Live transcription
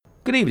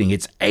good evening.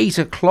 It's 8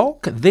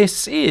 o'clock.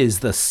 This is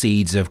the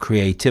Seeds of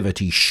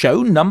Creativity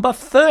show number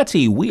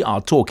 30. We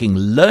are talking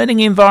learning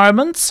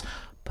environments,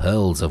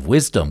 pearls of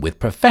wisdom with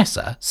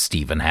Professor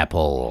Stephen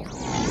Heppell.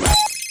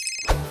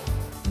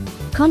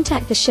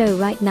 Contact the show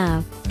right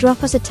now.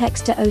 Drop us a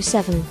text to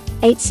 07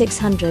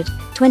 8600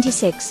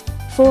 26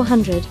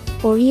 400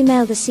 or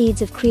email the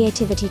Seeds of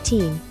Creativity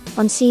team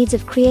on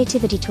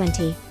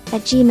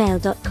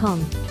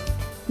seedsofcreativity20@gmail.com.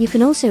 You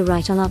can also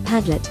write on our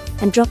Padlet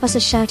and drop us a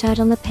shout out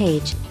on the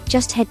page.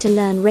 Just head to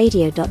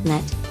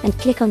learnradio.net and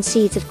click on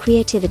Seeds of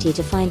Creativity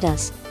to find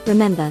us.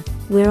 Remember,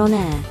 we're on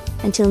air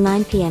until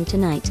 9 p.m.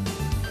 tonight.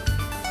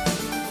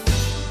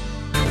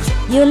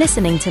 You're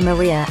listening to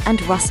Maria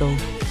and Russell.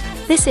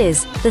 This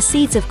is the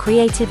Seeds of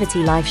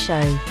Creativity live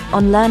show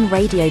on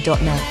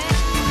learnradio.net.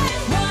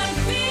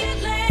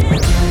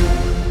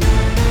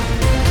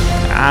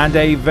 And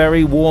a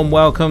very warm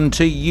welcome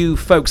to you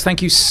folks.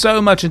 Thank you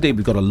so much indeed.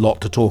 We've got a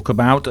lot to talk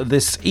about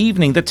this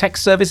evening. The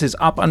text service is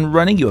up and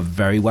running. You're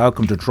very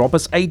welcome to drop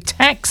us a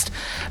text.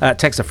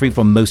 Texts are free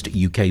from most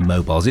UK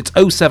mobiles. It's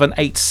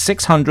 078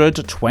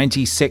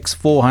 26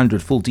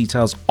 400. Full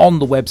details on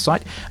the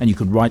website, and you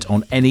can write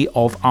on any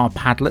of our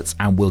Padlets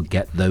and we'll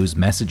get those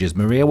messages.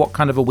 Maria, what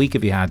kind of a week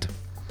have you had?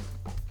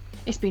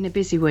 It's been a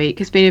busy week.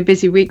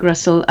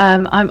 Russell.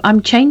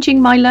 I'm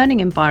changing my learning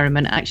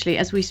environment actually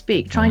as we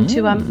speak, trying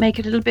to make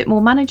it a little bit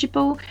more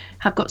manageable.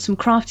 I've got some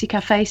crafty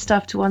cafe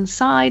stuff to one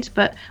side,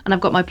 and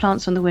I've got my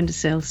plants on the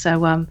windowsill.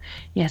 So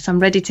yes, I'm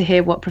ready to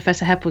hear what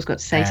Professor Heppell's got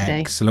to say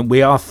today. Excellent.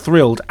 We are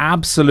thrilled,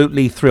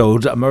 absolutely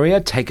thrilled. Maria,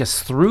 take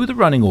us through the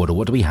running order.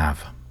 What do we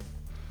have?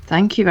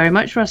 Thank you very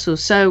much, Russell.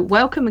 So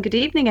welcome and good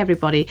evening,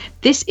 everybody.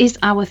 This is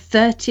our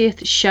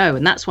 30th show,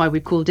 and that's why we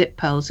called it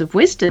Pearls of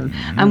Wisdom.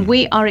 And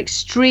we are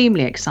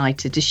extremely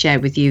excited to share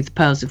with you the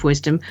Pearls of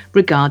Wisdom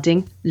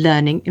regarding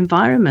learning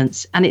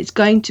environments. And it's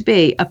going to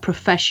be a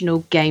professional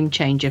game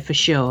changer for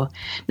sure.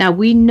 Now,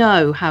 we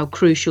know how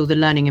crucial the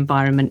learning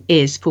environment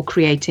is for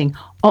creating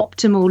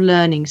optimal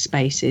learning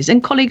spaces,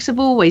 and colleagues have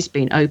always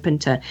been open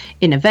to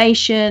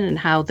innovation and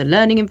how the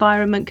learning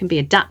environment can be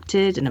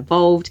adapted and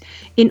evolved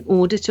in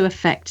order to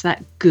affect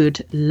that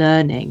good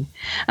learning.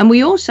 And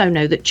we also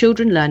know that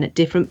children learn at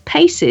different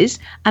paces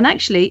and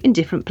actually in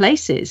different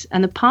places,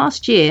 and the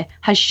past year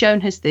has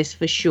shown us this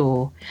for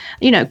sure.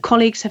 You know,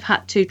 colleagues have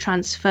had to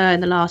transfer in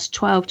the last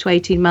 12 to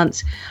 18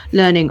 months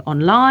learning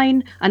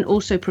online and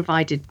also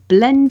provided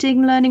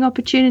blending learning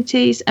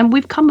opportunities, and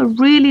we've come a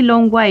really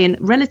long way in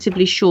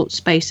relatively short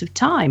space of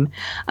time.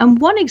 And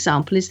one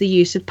example is the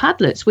use of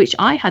Padlets, which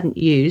I hadn't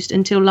used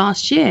until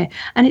last year,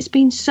 and it's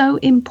been so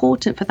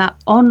important for that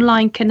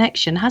online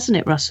connection, hasn't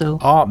it, Russell?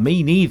 Oh,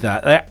 me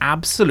neither. They're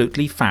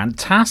absolutely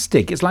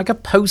fantastic. It's like a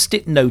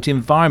post-it note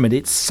environment.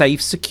 It's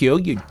safe, secure.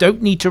 You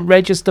don't need to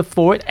register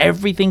for it.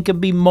 Everything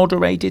can be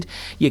moderated.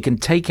 You can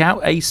take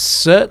out a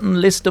certain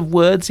list of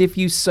words if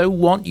you so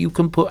want. You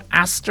can put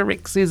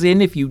asterisks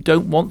in if you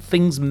don't want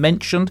things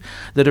mentioned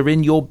that are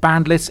in your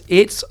banned list.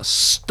 It's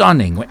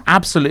stunning. We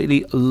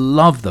absolutely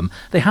love them.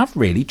 They have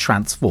really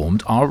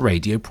transformed our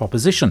radio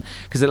proposition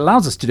because it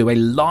allows us to do a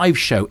live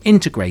show,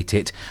 integrate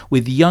it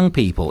with young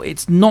people.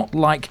 It's not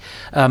like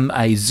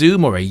a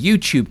Zoom or a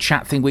YouTube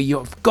chat thing where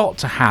you've got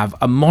to have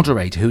a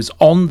moderator who's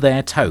on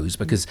their toes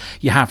because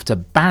you have to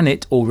ban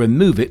it or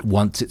remove it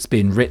once it's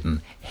been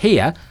written.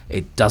 Here,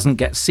 it doesn't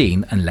get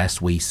seen unless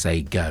we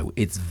say go.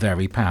 It's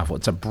very powerful.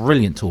 It's a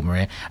brilliant tool,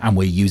 Maria, and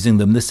we're using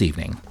them this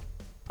evening.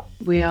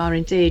 We are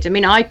indeed. I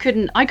mean, I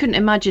couldn't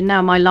imagine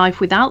now my life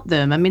without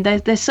them. I mean,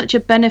 they're such a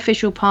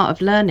beneficial part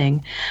of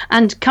learning.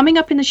 And coming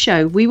up in the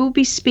show, we will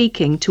be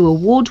speaking to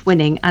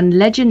award-winning and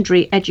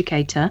legendary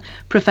educator,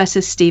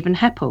 Professor Stephen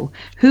Heppell,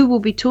 who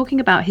will be talking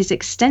about his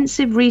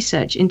extensive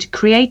research into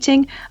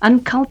creating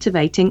and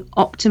cultivating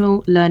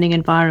optimal learning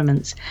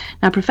environments.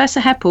 Now, Professor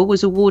Heppell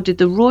was awarded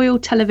the Royal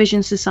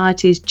Television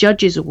Society's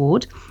Judges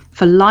Award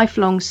for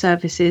lifelong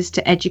services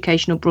to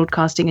educational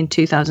broadcasting in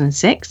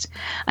 2006,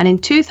 and in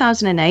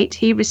 2008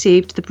 he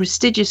received the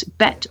prestigious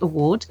BET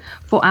Award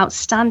for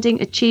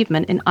outstanding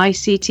achievement in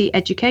ICT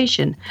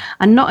education.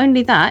 And not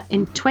only that,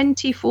 in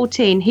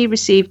 2014 he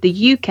received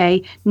the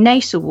UK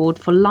NACE Award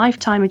for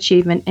lifetime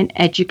achievement in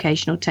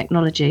educational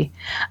technology.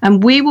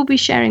 And we will be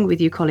sharing with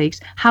you,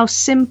 colleagues, how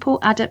simple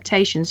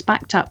adaptations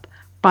backed up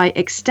by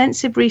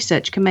extensive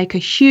research can make a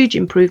huge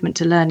improvement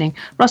to learning.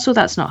 Russell,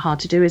 that's not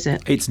hard to do, is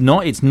it? It's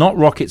not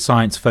rocket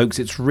science, folks.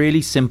 It's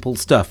really simple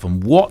stuff.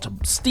 And what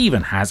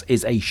Stephen has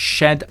is a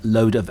shed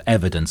load of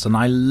evidence. And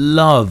I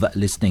love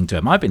listening to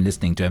him. I've been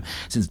listening to him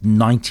since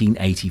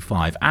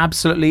 1985.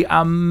 Absolutely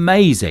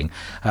amazing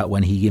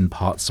when he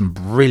imparts some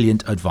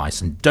brilliant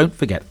advice. And don't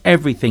forget,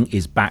 everything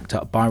is backed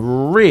up by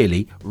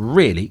really,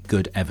 really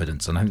good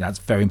evidence. And I think that's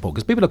very important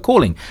because people are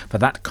calling for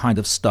that kind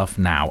of stuff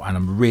now. And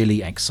I'm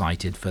really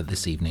excited for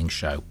this evening's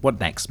show. What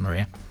next,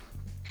 Maria?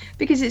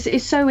 Because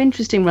it's so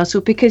interesting,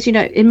 Russell, because, you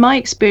know, in my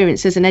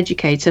experience as an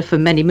educator for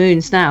many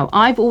moons now,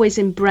 I've always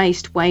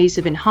embraced ways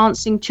of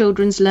enhancing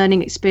children's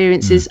learning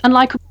experiences. And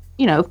like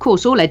of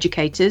course, all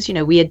educators,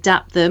 we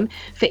adapt them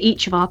for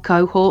each of our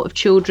cohort of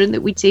children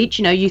that we teach.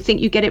 You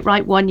think you get it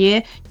right one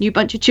year, new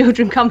bunch of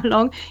children come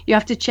along, you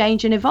have to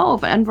change and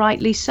evolve, and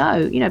rightly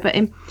so. But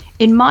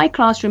in my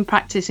classroom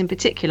practice in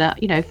particular,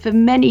 for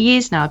many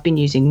years now, I've been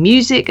using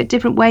music at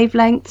different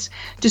wavelengths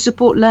to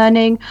support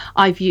learning.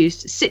 I've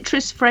used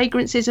citrus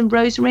fragrances and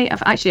rosemary.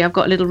 I've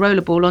got a little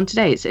rollerball on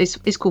today.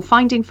 It's called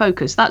Finding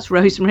Focus. That's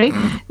rosemary,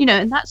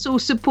 and that's all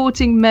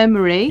supporting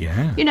memory.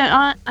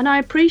 Yeah. And I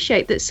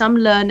appreciate that some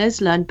learners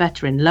learn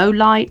better in low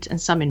light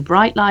and some in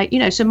bright light.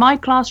 So my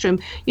classroom,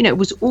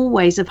 was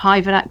always of high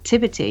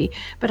activity,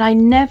 but I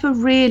never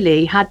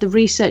really had the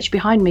research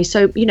behind me.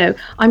 So,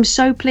 I'm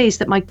so pleased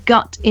that my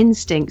gut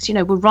instincts,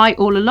 were right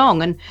all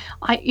along. And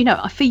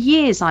for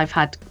years I've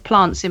had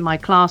plants in my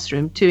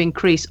classroom to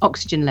increase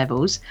oxygen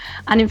levels.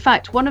 And in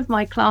fact, one of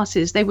my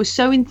classes, they were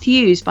so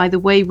enthused by the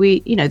way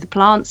the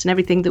plants and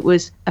everything that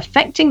was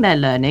affecting their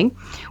learning.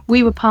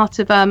 We were part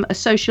of a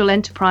social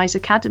enterprise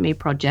academy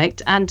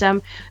project,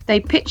 and they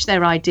pitched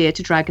their idea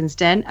to Dragon's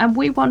Den, and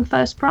we won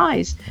first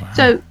prize. Wow.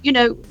 So,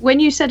 when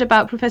you said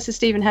about Professor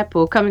Stephen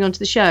Heppell coming onto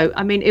the show,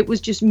 it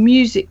was just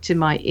music to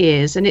my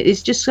ears, and it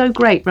is just so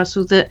great,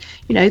 Russell, that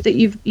that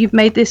you've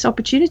made this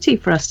opportunity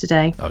for us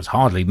today. Oh, it's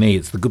hardly me.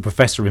 It's the good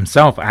professor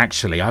himself,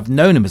 actually. I've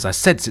known him, as I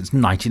said, since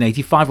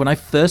 1985 when I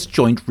first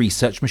joined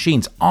Research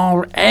Machines,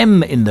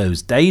 RM in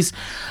those days.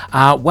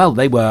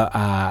 They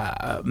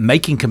were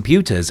making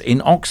computers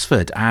in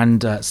Oxford,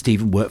 and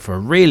Stephen worked for a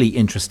really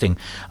interesting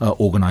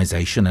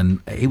organisation, and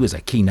he was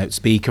a keynote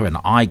speaker, and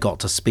I got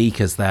to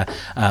speak as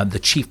the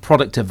chief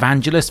product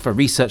evangelist for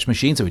Research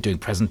Machines. So we're doing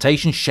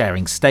presentations,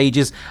 sharing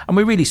stages, and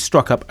we really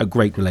struck up a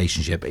great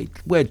relationship.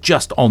 We're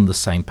just on the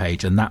same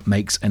page, and that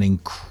makes an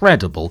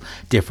incredible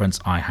difference,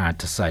 I had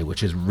to say,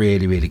 which is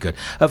really, really good.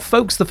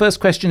 Folks, the first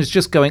question is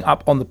just going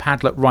up on the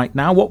Padlet right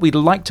now. What we'd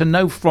like to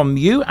know from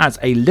you as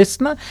a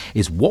listener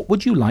is, what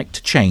would you like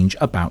to change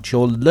about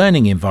your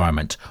learning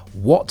environment?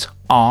 What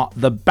are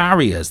the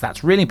barriers?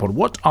 That's really important.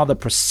 What are the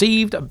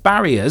perceived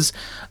barriers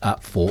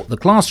for the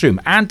classroom?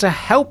 And to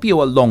help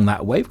you along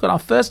that way, we've got our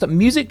first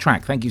music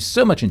track. Thank you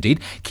so much indeed.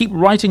 Keep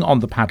writing on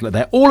the Padlet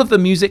there. All of the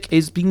music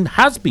has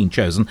been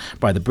chosen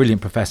by the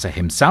brilliant professor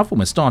himself, and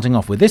we're starting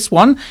off with this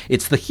one.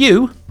 It's The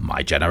Who,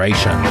 My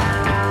Generation.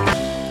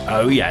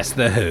 Oh yes,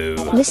 The Who.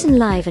 Listen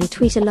live and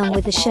tweet along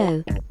with the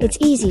show. It's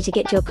easy to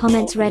get your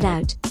comments read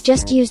out.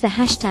 Just use the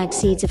hashtag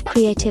Seeds of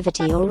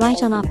Creativity or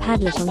write on our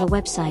Padlet on the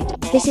website.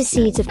 This is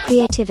Seeds of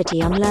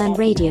Creativity on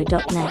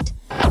learnradio.net.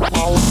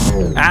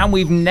 And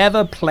we've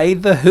never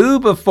played The Who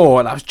before.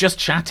 And I was just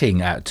chatting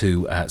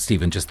to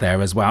Stephen just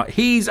there as well.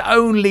 He's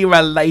only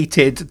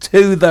related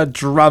to the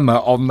drummer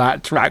on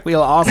that track.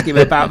 We'll ask him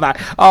about that.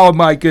 Oh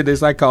my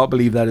goodness, I can't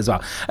believe that as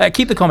well.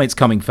 Keep the comments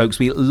coming, folks.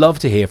 We love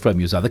to hear from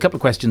you. So a couple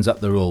of questions up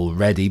there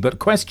already. But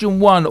question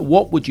one,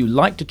 what would you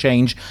like to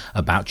change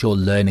about your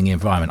learning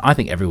environment? I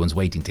think everyone's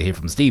waiting to hear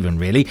from Stephen,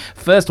 really.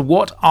 First,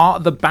 what are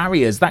the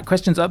barriers? That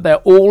question's up there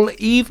all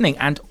evening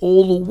and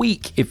all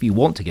week. If you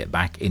want to get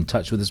back in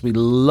touch with us, we'd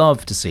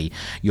love to see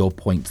your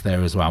points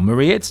there as well.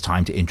 Maria, it's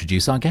time to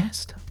introduce our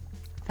guest.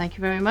 Thank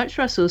you very much,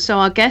 Russell. So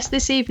our guest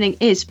this evening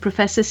is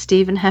Professor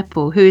Stephen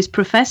Heppell, who is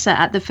Professor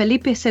at the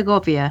Felipe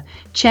Segovia,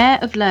 Chair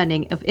of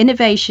Learning of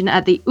Innovation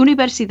at the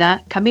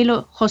Universidad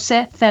Camilo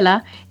José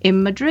Cela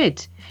in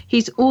Madrid.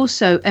 He's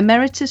also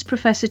Emeritus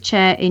Professor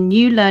Chair in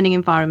New Learning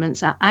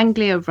Environments at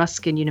Anglia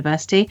Ruskin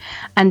University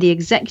and the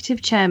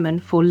Executive Chairman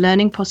for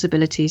Learning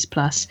Possibilities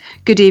Plus.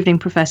 Good evening,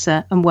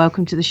 Professor, and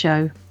welcome to the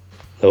show.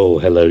 Oh,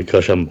 hello.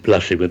 Gosh, I'm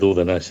blushing with all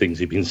the nice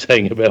things you've been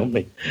saying about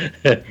me.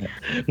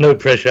 No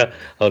pressure.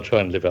 I'll try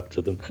and live up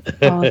to them.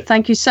 Oh,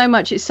 thank you so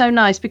much. It's so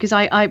nice because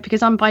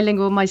because I'm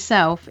bilingual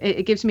myself.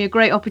 It gives me a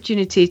great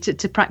opportunity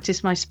to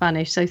practice my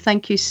Spanish. So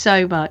thank you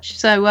so much.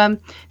 So,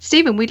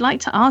 Stephen, we'd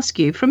like to ask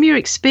you, from your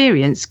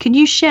experience, can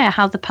you share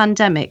how the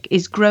pandemic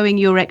is growing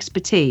your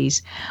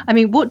expertise? I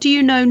mean, what do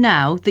you know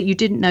now that you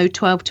didn't know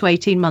 12 to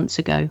 18 months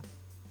ago?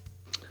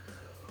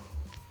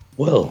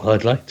 Well,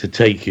 I'd like to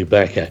take you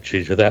back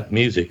actually to that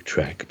music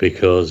track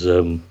because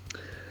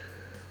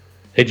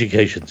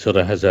education sort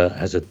of has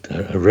a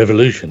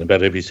revolution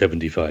about every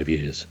 75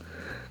 years.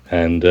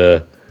 And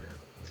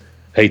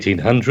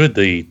 1800,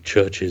 the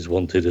churches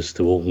wanted us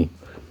to all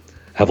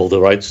have all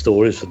the right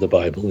stories from the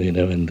Bible,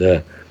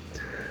 and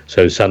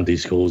so Sunday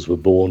schools were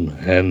born.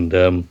 And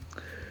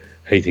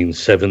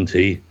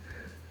 1870,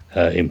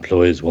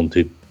 employers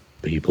wanted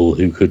people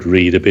who could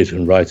read a bit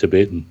and write a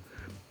bit and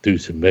do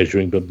some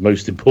measuring, but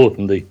most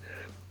importantly,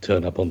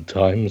 turn up on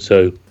time.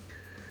 So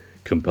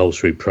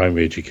compulsory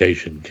primary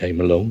education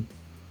came along.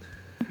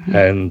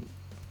 And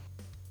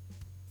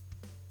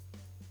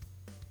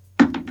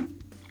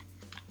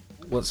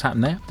what's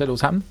happened there? Don't know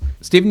what's happened.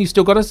 Stephen, you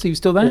still got us? Are you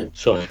still there? Oh,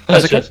 sorry.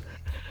 Okay.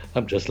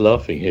 I'm just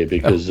laughing here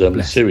because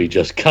Siri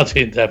just cut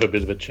in to have a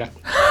bit of a chat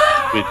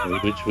with me,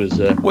 which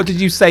was... what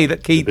did you say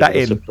that keyed that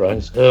in?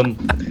 Surprise.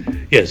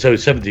 So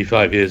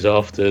 75 years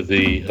after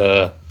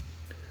the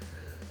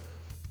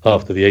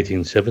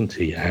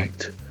 1870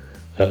 Act,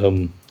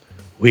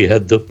 we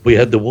had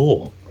the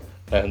war,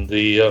 and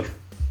the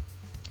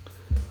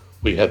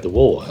we had the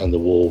war, and the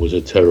war was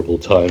a terrible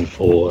time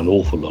for an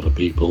awful lot of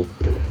people,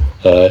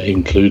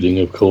 including,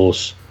 of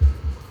course,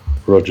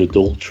 Roger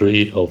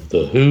Daltrey of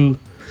The Who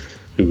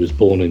was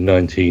born in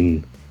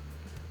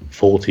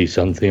 1940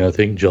 something, I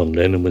think. John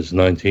Lennon was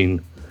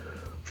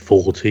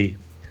 1940,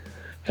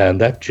 and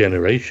that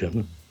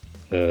generation,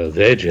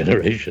 their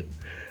generation,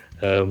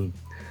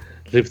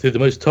 lived through the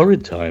most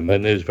torrid time,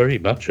 and there's very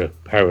much a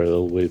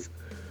parallel with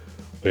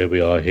where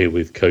we are here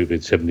with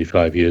COVID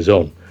 75 years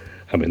on.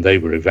 I mean, they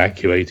were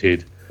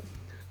evacuated,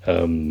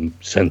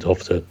 sent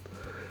off to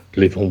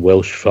live on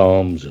Welsh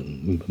farms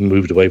and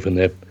moved away from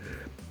their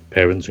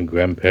parents and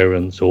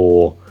grandparents,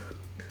 or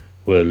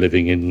were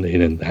living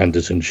in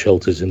Anderson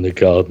shelters in the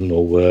garden,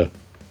 or were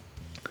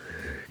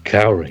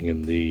cowering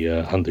in the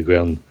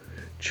underground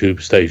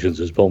tube stations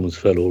as bombs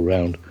fell all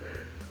around.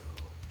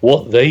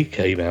 What they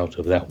came out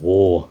of that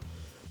war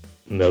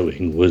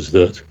knowing was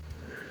that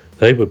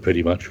they were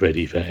pretty much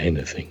ready for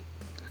anything.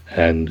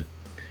 And,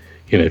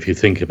 you know, if you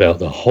think about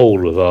the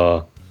whole of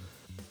our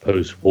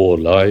post-war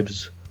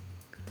lives,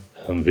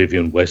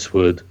 Vivienne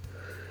Westwood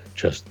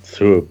just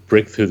threw a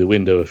brick through the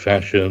window of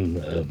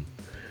fashion.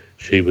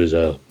 She was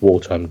a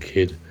wartime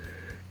kid.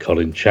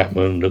 Colin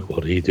Chapman, look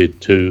what he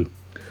did too.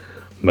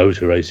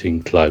 Motor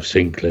racing, Clive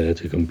Sinclair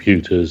to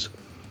computers.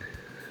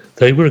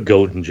 They were a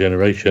golden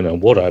generation,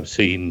 and what I've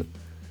seen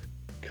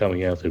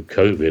coming out of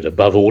COVID,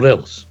 above all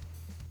else,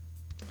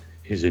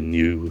 is a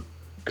new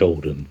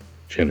golden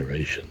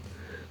generation.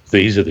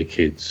 These are the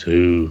kids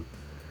who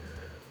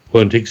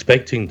weren't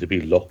expecting to be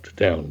locked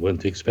down,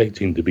 weren't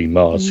expecting to be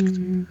masked,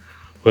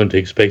 weren't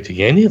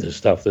expecting any of the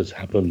stuff that's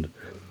happened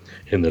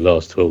in the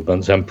last 12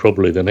 months and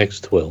probably the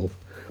next 12.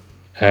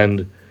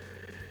 And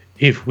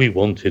if we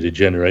wanted a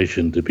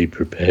generation to be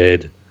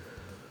prepared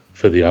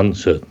for the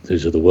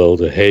uncertainties of the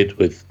world ahead,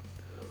 with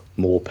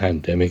more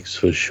pandemics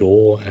for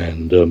sure,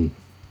 and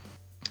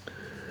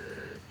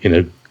you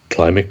know,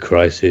 climate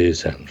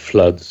crisis and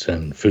floods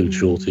and food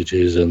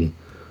shortages and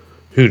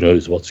who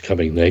knows what's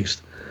coming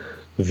next,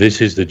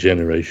 this is the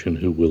generation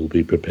who will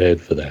be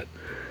prepared for that.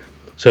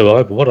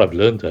 So what I've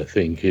learned, I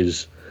think,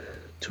 is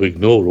to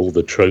ignore all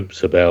the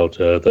tropes about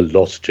the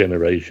lost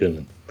generation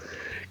and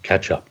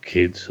catch-up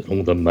kids and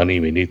all the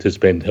money we need to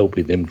spend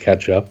helping them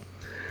catch up,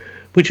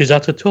 which is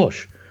utter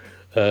tosh.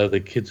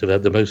 The kids have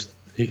had the most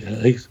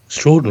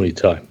extraordinary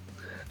time,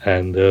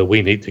 and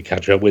we need to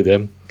catch up with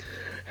them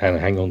and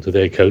hang on to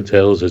their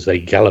coattails as they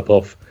gallop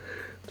off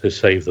to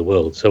save the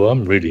world. So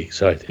I'm really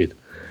excited.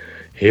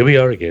 Here we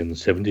are again,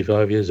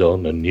 75 years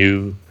on, a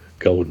new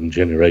golden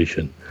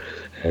generation.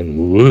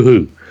 And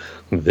woohoo,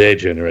 their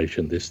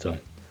generation this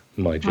time,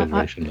 my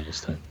generation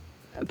last time.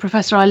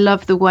 Professor, I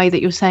love the way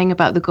that you're saying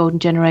about the golden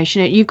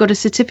generation. You've got a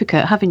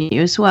certificate, haven't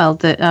you, as well,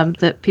 that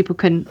that people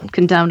can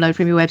download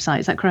from your website.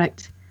 Is that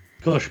correct?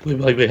 Gosh, we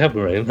have,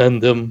 Maureen.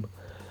 And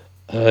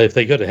if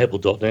they go to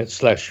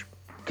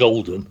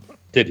heppell.net/golden,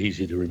 dead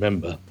easy to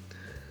remember,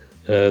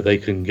 they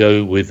can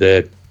go with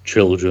their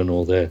children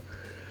or their,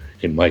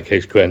 in my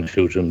case,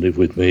 grandchildren live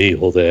with me,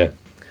 or their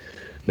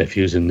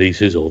nephews and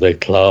nieces, or their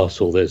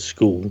class, or their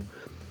school.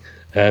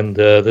 And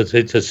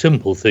it's a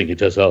simple thing. It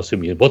just asks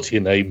them, what's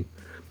your name?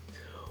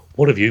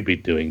 What have you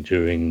been doing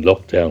during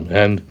lockdown?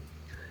 And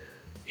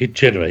it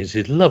generates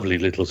this lovely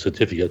little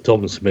certificate.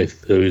 Tom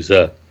Smith, who's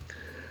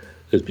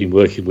has been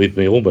working with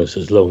me almost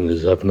as long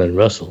as I've known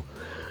Russell,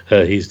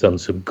 he's done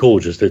some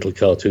gorgeous little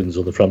cartoons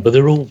on the front, but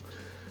they're all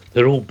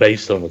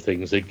based on the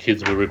things that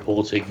kids were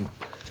reporting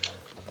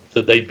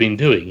that they'd been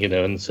doing,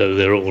 and so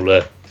they're all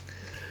I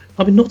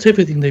mean, not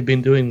everything they've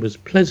been doing was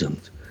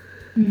pleasant.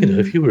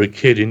 If you were a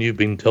kid and you've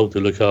been told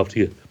to look after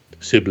your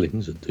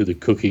siblings and do the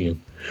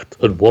cooking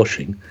and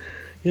washing,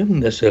 you haven't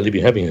necessarily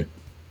been having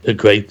a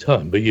great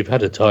time, but you've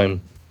had a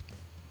time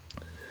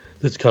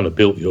that's kind of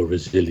built your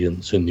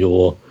resilience and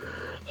your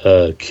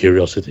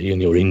curiosity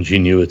and your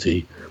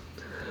ingenuity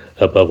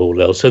above all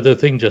else. So the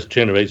thing just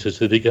generates a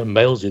certificate and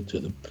mails it to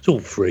them. It's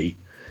all free.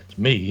 It's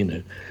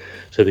me,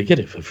 so they get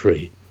it for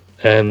free.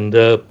 And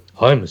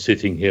I'm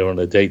sitting here on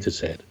a data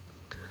set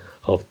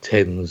of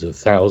tens of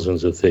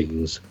thousands of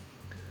things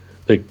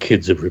that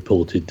kids have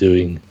reported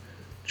doing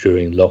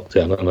during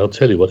lockdown. And I'll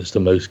tell you what, it's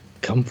the most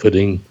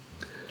comforting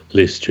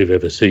list you've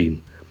ever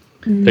seen.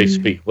 They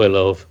speak well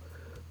of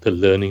the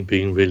learning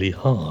being really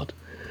hard.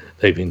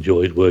 They've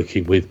enjoyed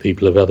working with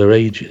people of other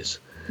ages.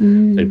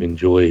 They've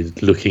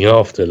enjoyed looking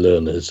after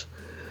learners.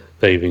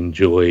 They've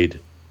enjoyed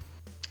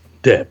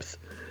depth.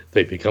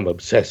 They've become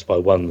obsessed by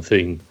one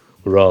thing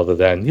rather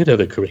than,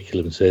 the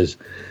curriculum says,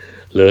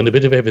 learn a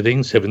bit of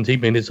everything, 17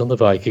 minutes on the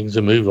Vikings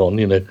and move on,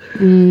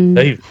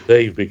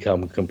 They've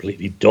become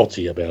completely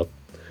dotty about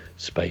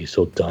space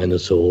or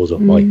dinosaurs or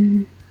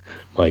my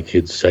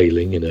kids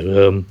sailing,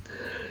 and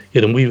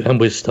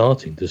we're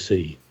starting to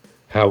see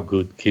how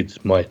good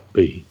kids might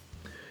be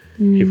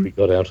if we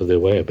got out of their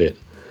way a bit.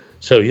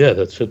 So yeah,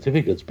 that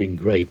certificate's been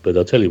great, but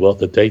I'll tell you what,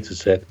 the data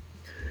set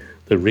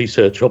the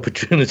research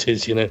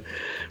opportunities.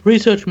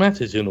 Research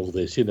matters in all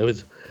this.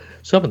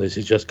 Some of this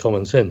is just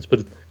common sense,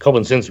 but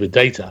common sense with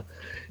data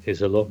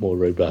is a lot more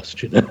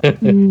robust.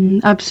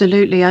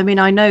 Absolutely. I mean,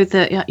 I know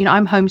that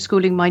I'm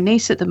homeschooling my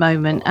niece at the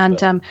moment,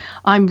 and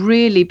I'm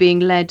really being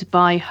led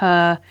by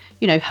her.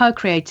 Her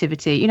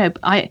creativity.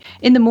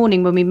 In the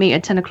morning when we meet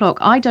at 10 o'clock,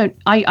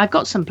 I've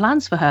got some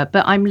plans for her,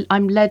 but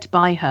I'm led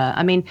by her.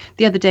 I mean,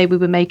 the other day we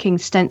were making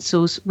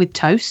stencils with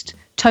toast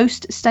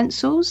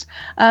stencils.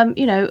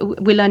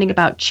 We're learning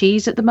about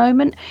cheese at the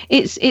moment.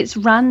 It's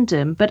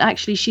random, but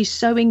actually she's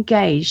so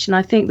engaged, and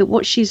I think that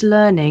what she's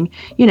learning,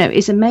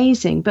 is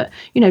amazing. But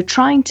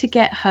trying to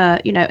get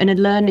her, in a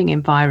learning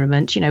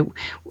environment,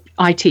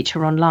 I teach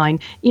her online,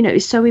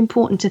 it's so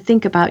important to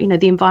think about,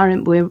 the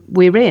environment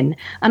we're in.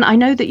 And I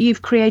know that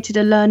you've created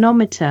a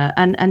learnometer,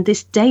 and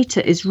this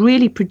data is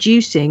really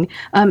producing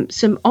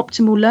some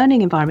optimal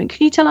learning environment.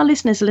 Can you tell our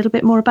listeners a little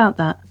bit more about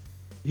that?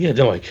 Yeah,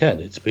 no, I can.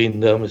 It's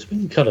been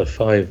kind of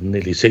 5,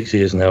 nearly 6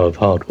 years now of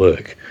hard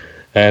work,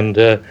 and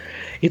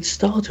it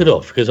started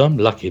off because I'm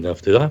lucky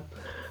enough to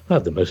I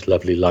have the most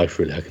lovely life.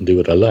 Really, I can do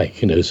what I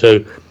like,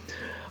 So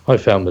I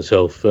found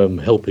myself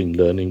helping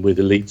learning with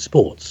elite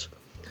sports,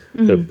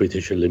 the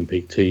British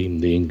Olympic team,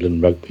 the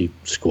England rugby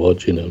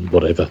squad,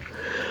 whatever.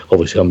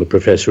 Obviously, I'm a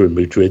professor in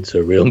Madrid, so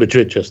Real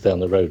Madrid just down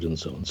the road, and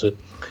so on. So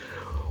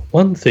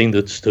one thing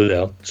that stood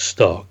out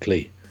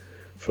starkly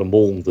from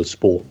all the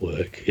sport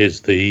work is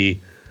the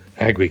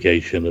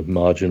aggregation of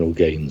marginal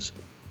gains.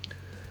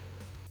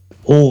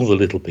 All the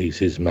little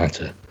pieces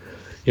matter.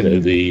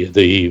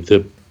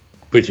 The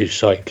British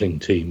cycling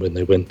team, when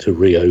they went to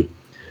Rio,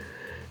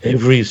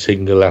 every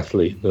single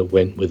athlete that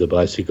went with a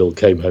bicycle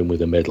came home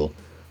with a medal.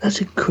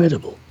 That's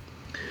incredible.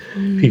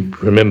 If you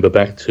remember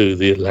back to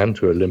the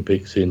Atlanta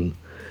Olympics in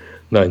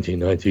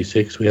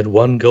 1996, we had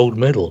 1 gold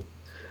medal.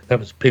 That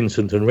was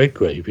Pinsent and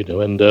Redgrave,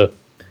 and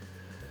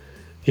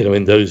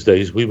in those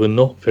days, we were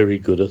not very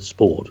good at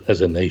sport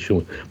as a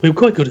nation. We were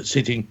quite good at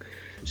sitting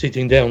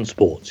down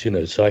sports,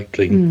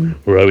 cycling,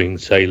 rowing,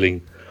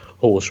 sailing,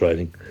 horse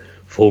riding,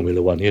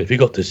 Formula One. If you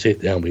got to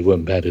sit down, we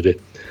weren't bad at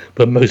it.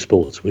 But most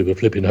sports, we were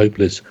flipping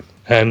hopeless.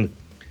 And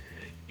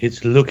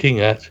it's looking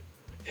at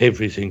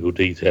every single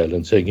detail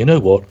and saying, you know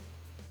what,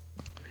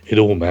 it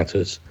all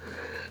matters.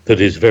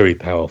 That is very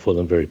powerful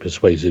and very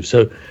persuasive.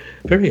 So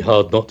very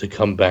hard not to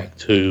come back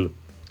to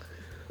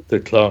the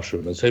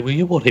classroom and say, well,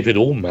 what if it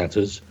all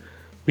matters?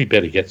 We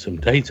better get some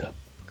data.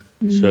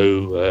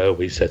 So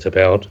we set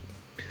about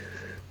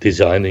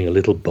designing a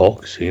little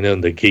box,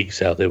 and the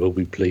geeks out there will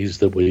be pleased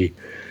that we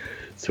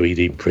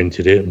 3D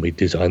printed it and we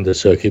designed the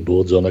circuit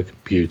boards on a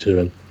computer,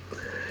 and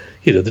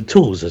the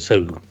tools are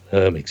so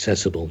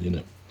accessible,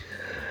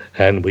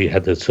 And we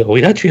had the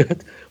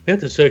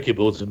circuit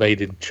boards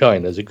made in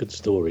China. It's a good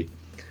story.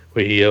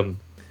 We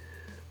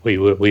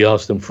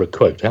asked them for a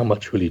quote. How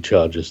much will you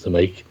charge us to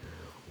make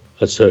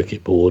a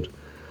circuit board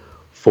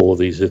for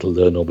these little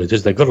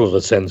learnometers? They've got a lot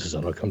of sensors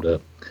on. I'll come to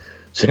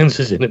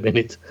sensors in a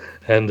minute.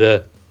 And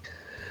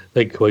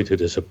they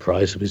quoted us a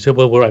price. We said,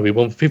 well, right, we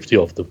want 50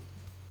 of them.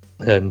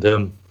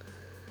 And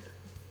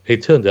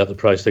it turned out the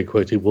price they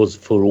quoted was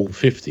for all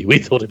 50. We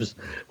thought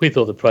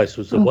the price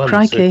was the one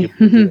circuit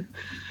board.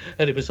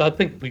 And it was, I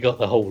think we got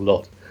the whole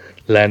lot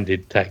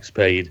landed, tax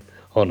paid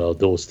on our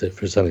doorstep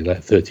for something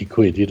like 30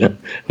 quid, It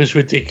was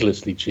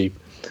ridiculously cheap.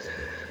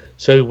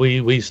 So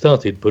we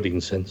started putting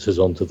sensors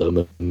onto them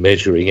and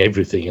measuring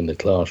everything in the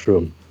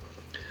classroom.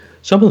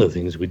 Some of the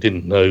things we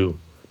didn't know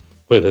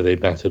whether they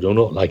mattered or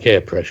not, like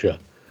air pressure.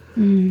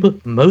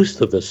 But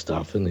most of the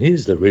stuff, and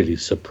here's the really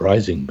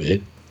surprising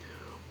bit,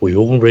 we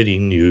already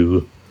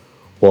knew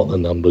what the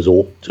numbers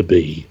ought to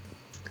be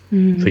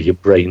for your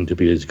brain to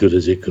be as good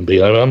as it can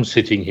be. I'm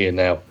sitting here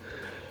now,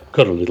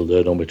 got a little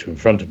learnometer in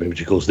front of me,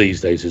 which of course these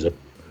days is a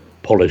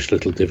polished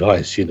little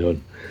device,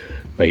 and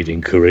made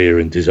in Korea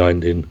and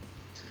designed in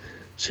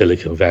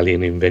Silicon Valley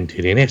and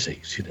invented in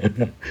Essex,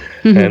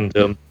 And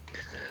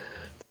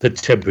the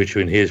temperature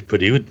in here is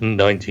pretty good,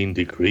 19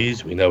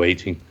 degrees. We know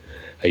 18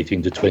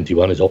 to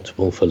 21 is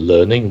optimal for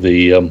learning.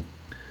 The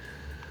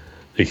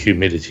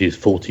humidity is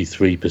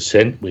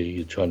 43%.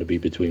 We're trying to be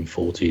between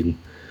 40 and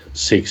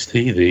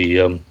 60.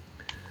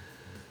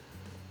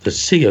 The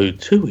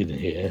CO2 in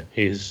here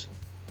is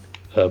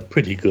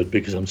pretty good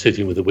because I'm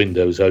sitting with the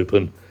windows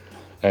open,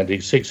 and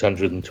it's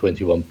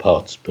 621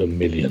 parts per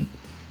million.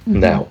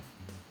 Now,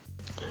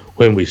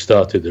 when we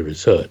started the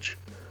research,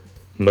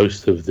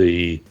 most of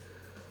the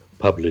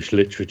published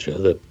literature,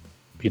 the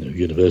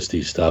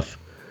university stuff,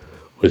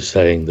 was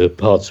saying that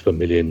parts per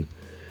million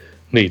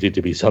needed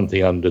to be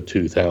something under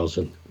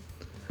 2,000.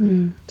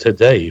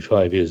 Today,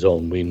 5 years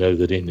on, we know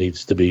that it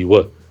needs to be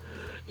well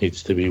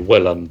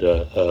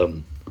under.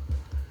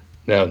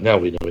 Now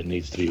we know it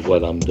needs to be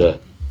well under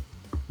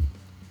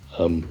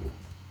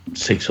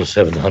 600 or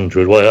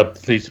 700. Well,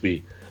 it needs to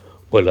be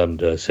well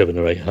under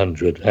 700 or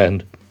 800.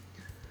 And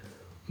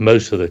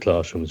most of the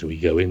classrooms we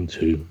go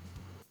into,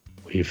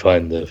 we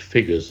find the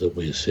figures that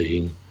we're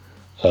seeing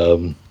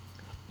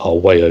are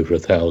way over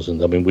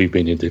 1,000. I mean, we've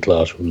been into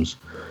classrooms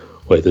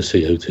where the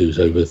CO2 is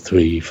over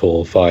 3,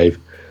 4, 5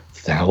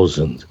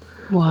 1,000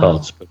 Wow.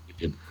 parts per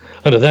million.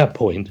 And at that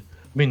point,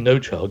 I mean, no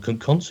child can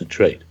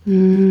concentrate.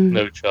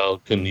 No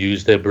child can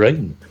use their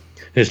brain.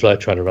 It's like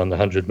trying to run the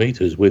 100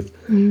 meters with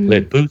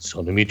lead boots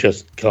on them. You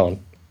just can't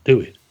do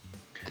it.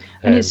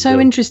 And it's so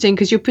interesting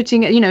because you're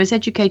putting, as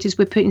educators,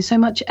 we're putting so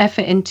much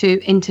effort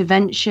into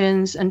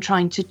interventions and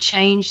trying to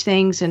change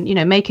things and,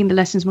 making the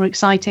lessons more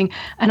exciting.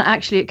 And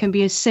actually, it can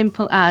be as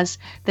simple as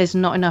there's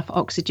not enough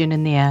oxygen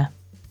in the air.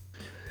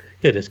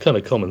 Yeah, it's kind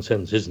of common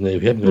sense, isn't it?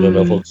 If you haven't got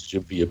enough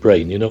oxygen for your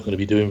brain, you're not going to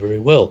be doing very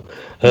well.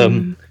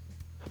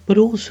 But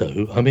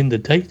also, I mean, the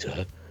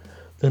data,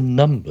 the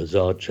numbers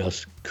are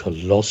just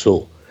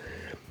colossal.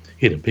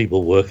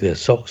 People work their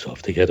socks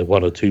off to get a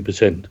 1 or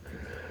 2%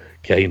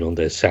 gain on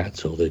their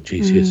SATs or their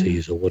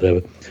GCSEs or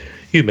whatever.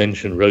 You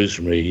mentioned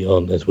rosemary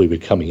as we were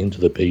coming into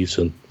the piece,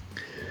 and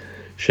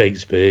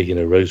Shakespeare,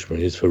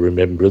 rosemary is for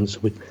remembrance.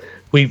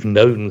 We've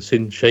known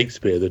since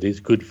Shakespeare that it's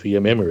good for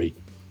your memory.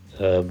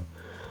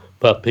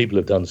 But people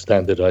have done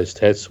standardized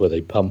tests where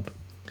they pump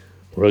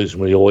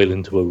rosemary oil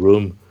into a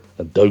room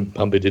and don't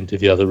pump it into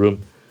the other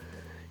room.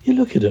 You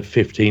look at a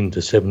 15 to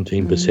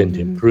 17%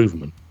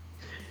 improvement.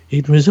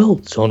 It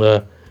results on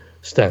a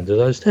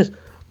standardized test,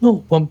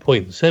 not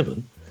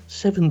 1.7,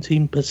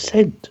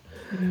 17%.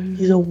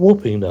 These are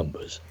whopping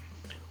numbers.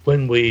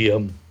 When we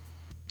looked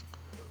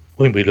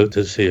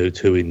at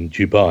CO2 in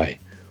Dubai,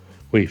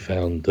 we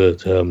found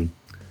that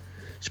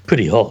it's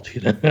pretty hot,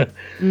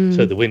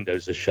 So the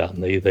windows are shut,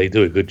 and they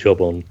do a good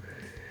job on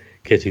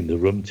getting the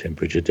room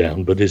temperature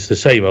down. But it's the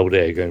same old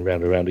air going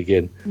round and round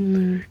again,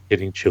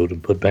 getting chilled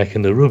and put back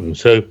in the room.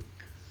 So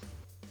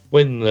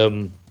when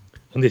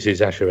and this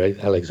is Asher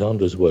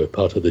Alexander's work,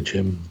 part of the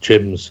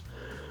GEMS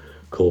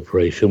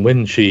Corporation,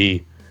 when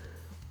she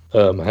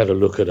had a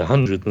look at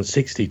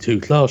 162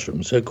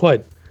 classrooms, so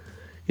quite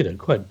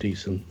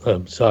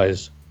decent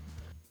size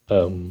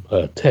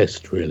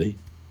test, really.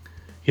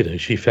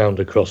 She found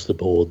across the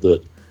board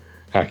that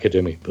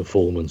academic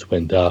performance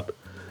went up,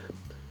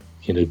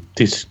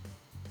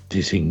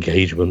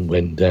 disengagement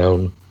went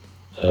down,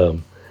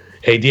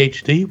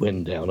 ADHD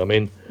went down. I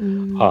mean,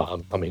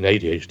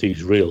 ADHD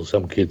is real.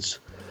 Some kids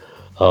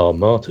are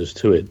martyrs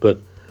to it, but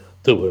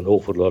there were an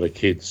awful lot of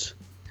kids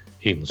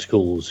in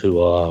schools who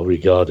are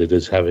regarded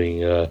as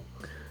having an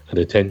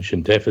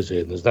attention deficit,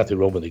 and there's nothing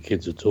wrong with the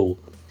kids at all.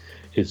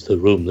 It's the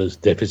room that's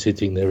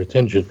deficiting their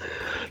attention.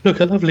 Look,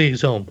 a lovely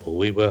example.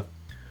 We were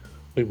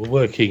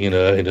working in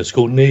a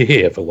school near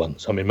here for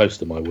once. I mean,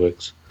 most of my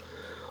work's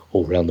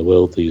all around the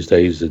world these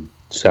days, in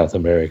South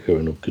America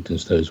and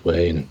goodness knows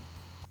where.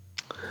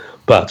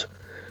 But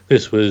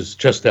this was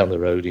just down the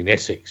road in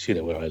Essex,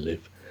 where I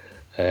live,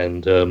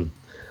 and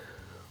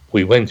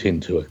we went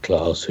into a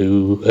class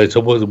it's a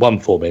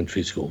one-form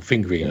entry school,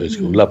 Fingering High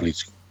School, lovely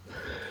school,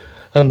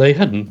 and they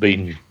hadn't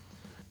been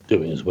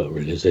doing as well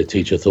really as their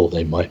teacher thought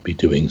they might be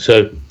doing.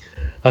 So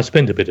I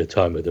spent a bit of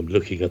time with them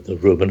looking at the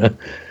room, and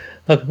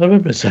I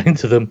remember saying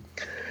to them,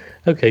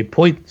 "Okay,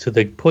 point to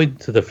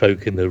the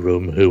folk in the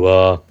room who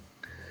are,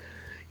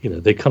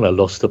 they kind of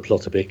lost the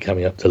plot a bit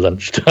coming up to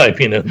lunchtime.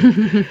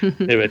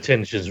 Their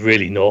attention's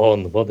really not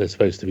on what they're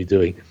supposed to be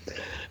doing."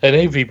 And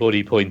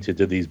everybody pointed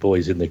to these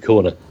boys in the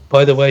corner.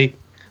 By the way,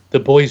 the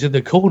boys in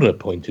the corner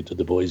pointed to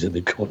the boys in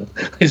the corner.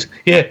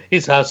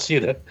 It's us,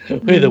 we're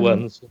the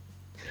ones.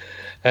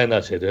 And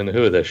I said, and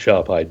who are the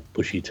sharp-eyed,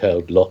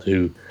 bushy-tailed lot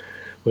who,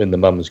 when the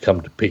mums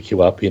come to pick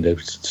you up,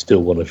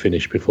 still want to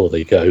finish before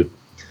they go?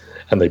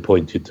 And they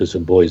pointed to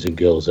some boys and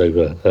girls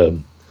over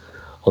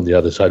on the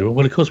other side.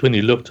 Well, of course, when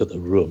you looked at the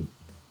room,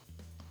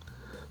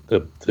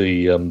 the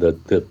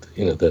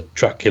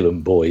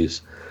truculent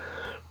boys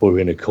were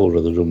in a corner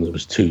of the room that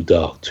was too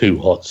dark, too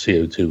hot.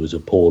 CO2 was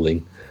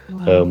appalling.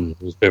 Wow. There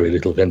was very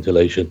little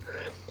ventilation.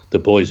 The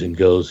boys and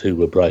girls who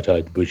were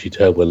bright-eyed,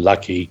 bushy-tailed were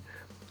lucky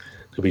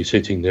to be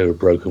sitting near a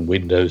broken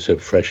window, so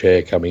fresh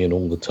air coming in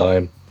all the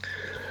time.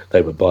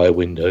 They were by a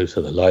window,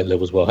 so the light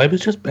levels were high. It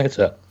was just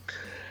better.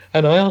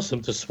 And I asked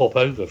them to swap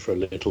over for a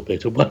little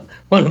bit. And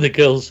one of the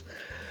girls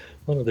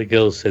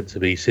said to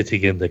me,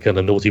 sitting in the kind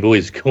of naughty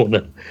boys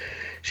corner,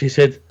 she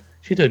said,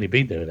 she'd only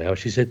been there an hour.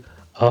 She said,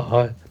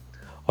 I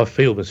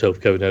feel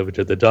myself going over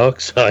to the dark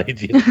side.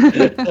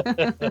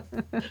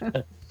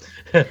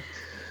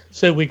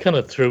 So we kind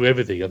of threw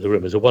everything in the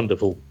room. It was a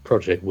wonderful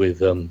project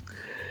with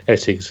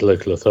Essex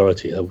local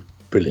authority, a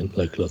brilliant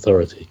local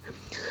authority.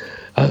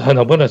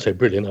 And when I say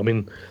brilliant, I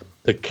mean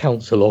the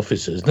council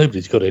officers,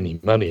 nobody's got any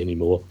money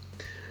anymore,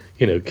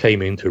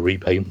 came in to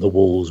repaint the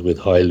walls with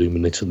high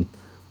luminescent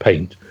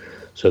paint.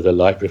 So the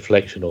light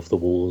reflection off the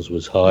walls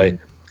was high.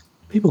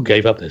 People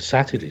gave up their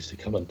Saturdays to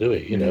come and do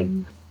it,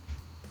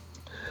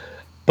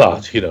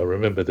 But, I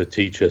remember the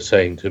teacher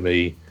saying to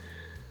me,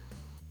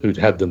 who'd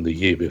had them the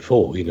year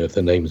before, if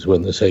the names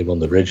weren't the same on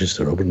the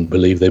register, I wouldn't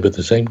believe they were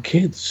the same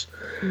kids.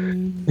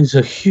 These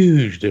are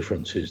huge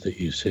differences that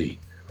you see.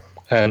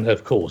 And,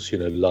 of course,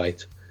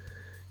 light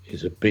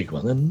is a big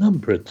one. The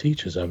number of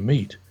teachers I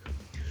meet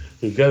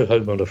who go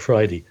home on a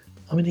Friday,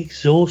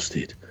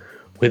 exhausted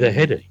with a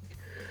headache.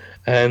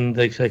 And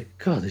they say,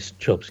 God, this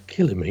job's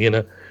killing me,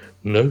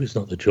 No, it's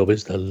not the job,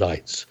 it's the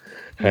lights.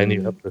 And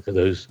you have to look at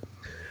those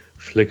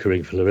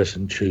flickering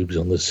fluorescent tubes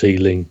on the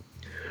ceiling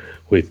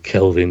with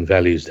Kelvin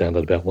values down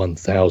at about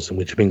 1000,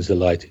 which means the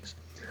light is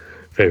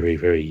very,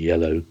 very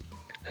yellow.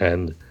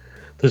 And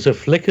there's a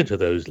flicker to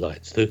those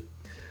lights.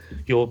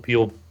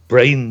 Your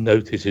brain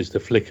notices the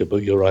flicker,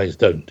 but your eyes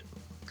don't.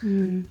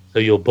 So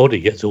your body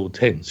gets all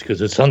tense because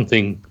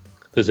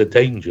there's a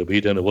danger, but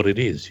you don't know what it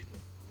is.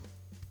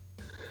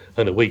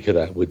 And a week of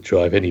that would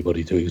drive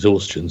anybody to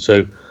exhaustion.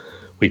 So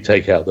we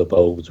take out the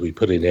bulbs, we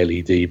put in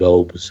LED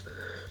bulbs,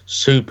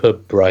 super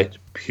bright,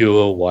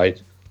 pure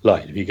white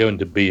light. If you go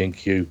into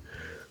B&Q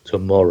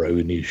tomorrow,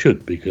 and you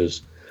should,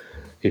 because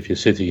if you're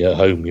sitting at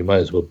home, you might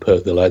as well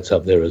perk the lights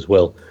up there as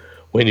well.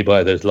 When you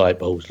buy those light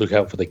bulbs, look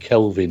out for the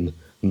Kelvin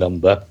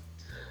number,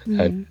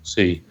 and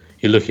see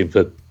you're looking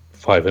for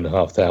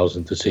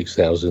 5,500 to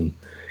 6,000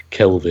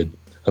 Kelvin,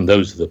 and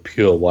those are the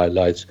pure white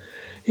lights.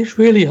 It's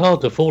really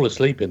hard to fall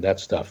asleep in that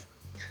stuff.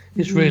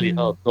 It's really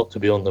hard not to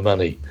be on the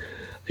money.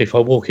 If I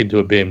walk into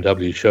a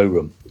BMW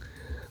showroom,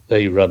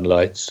 they run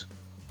lights,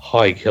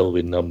 high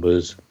Kelvin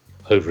numbers,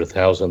 over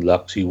 1,000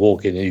 lux. You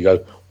walk in and you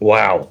go,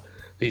 wow,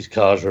 these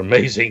cars are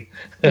amazing.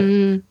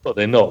 Well,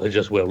 they're not, they're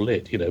just well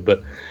lit,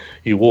 but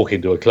you walk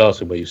into a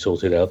classroom where you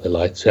sorted out the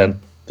lights, and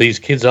these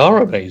kids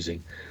are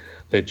amazing.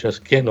 They're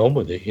just getting on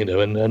with it,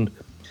 and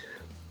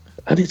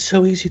it's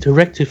so easy to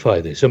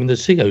rectify this. I mean, the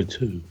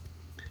CO2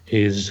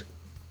 is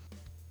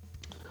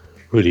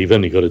really, you've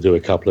only got to do a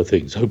couple of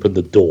things. Open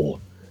the door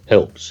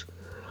helps.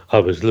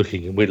 We're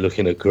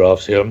looking at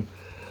graphs here.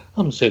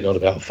 I'm sitting on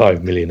about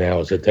 5 million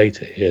hours of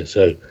data here,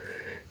 so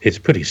it's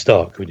pretty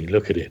stark when you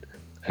look at it.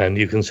 And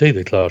you can see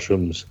the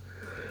classrooms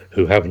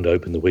who haven't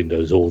opened the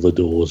windows or the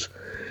doors,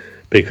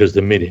 because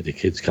the minute the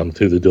kids come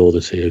through the door, the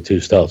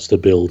CO2 starts to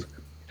build.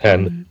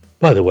 And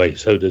by the way,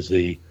 so does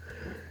the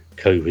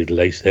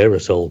COVID-laced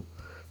aerosol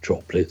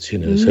droplets,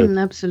 so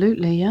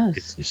absolutely,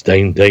 yes. It's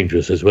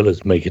dangerous as well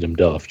as making them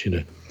daft,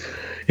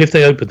 If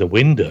they open the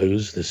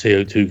windows, the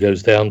CO2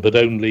 goes down, but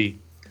only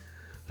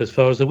as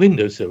far as the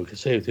windows go,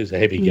 because CO2 is a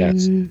heavy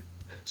gas.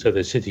 So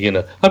they're sitting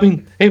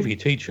every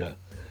teacher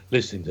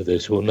listening to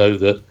this will know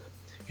that,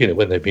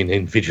 when they've been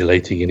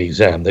invigilating an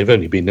exam, they've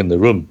only been in the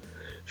room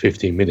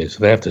 15 minutes,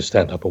 and they have to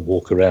stand up and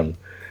walk around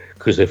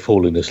because they're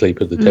falling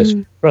asleep at the desk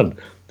front.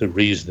 The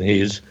reason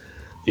is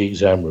the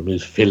exam room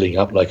is filling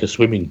up like a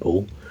swimming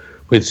pool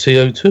with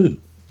CO2.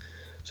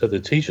 So the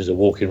teachers are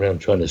walking around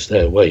trying to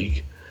stay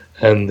awake,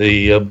 and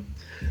the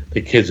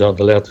kids aren't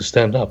allowed to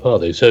stand up, are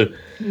they? So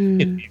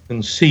you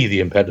can see the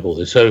impact of all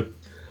this. So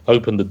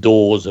open the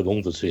doors and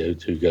all the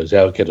CO2 goes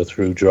out, get a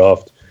through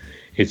draft.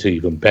 It's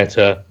even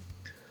better.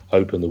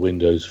 Open the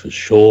windows for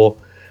sure,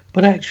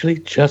 but actually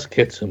just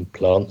get some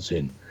plants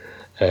in.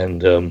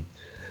 And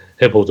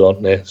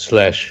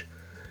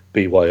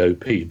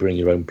Heppell.net/BYOP, bring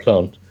your own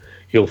plant.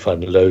 You'll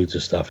find loads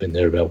of stuff in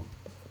there about,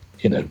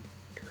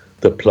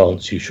 the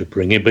plants you should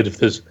bring in. But if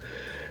there's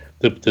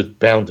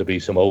bound to be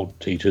some old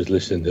teachers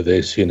listening to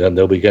this, and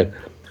they'll be going,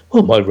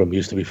 well, my room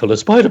used to be full of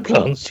spider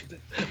plants.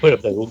 Where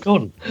have they all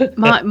gone?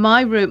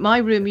 my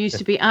room used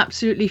to be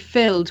absolutely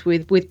filled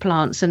with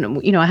plants,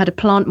 and I had a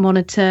plant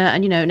monitor,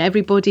 and and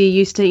everybody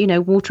used to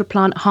water a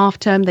plant half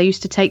term. They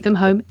used to take them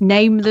home,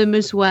 name them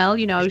as well.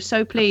 I was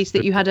so pleased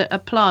that you had a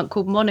plant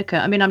called Monica.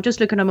 I mean, I'm just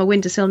looking on my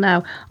windowsill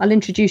now. I'll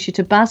introduce you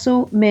to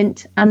basil,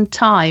 mint, and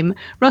thyme.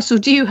 Russell,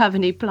 do you have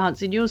any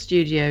plants in your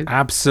studio?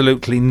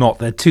 Absolutely not.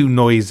 They're too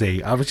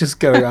noisy. I was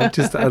just going.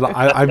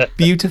 I'm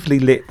beautifully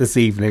lit this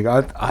evening.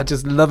 I'm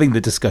just loving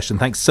the discussion.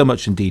 Thanks so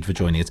much indeed for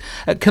joining us.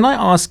 Can I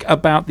ask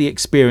about the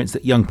experience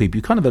that young people,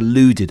 you kind of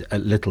alluded a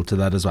little to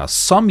that as well.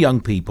 Some young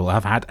people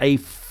have had a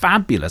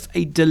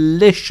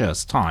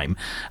delicious time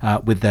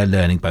with their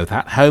learning, both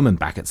at home and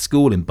back at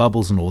school, in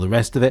bubbles and all the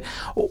rest of it.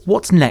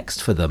 What's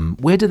next for them?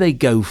 Where do they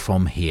go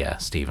from here,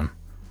 Stephen?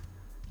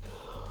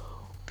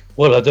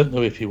 Well, I don't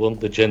know if you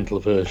want the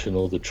gentle version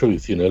or the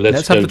truth.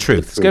 Let's have the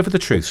truth. Let's go for the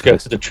truth. Let's go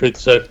for the truth.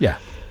 So, yeah.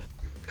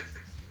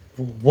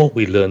 What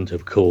we learned,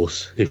 of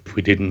course, if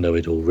we didn't know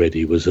it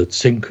already, was that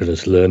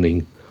synchronous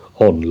learning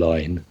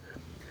online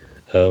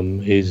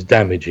is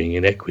damaging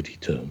in equity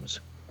terms.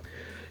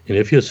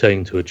 If you're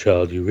saying to a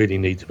child you really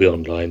need to be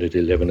online at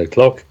 11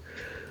 o'clock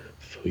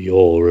for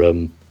your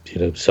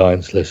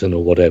science lesson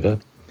or whatever,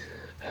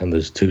 and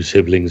there's two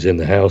siblings in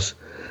the house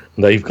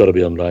and they've got to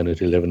be online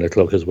at 11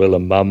 o'clock as well,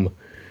 and mum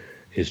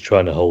is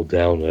trying to hold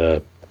down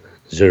a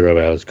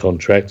 0 hours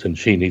contract and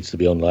she needs to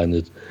be online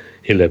at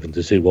 11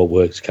 to see what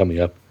work's coming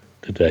up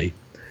today,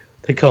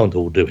 they can't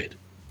all do it.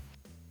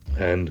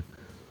 And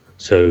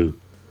so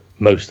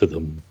most of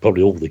them,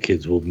 probably all the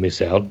kids, will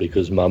miss out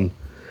because mum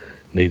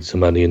needs the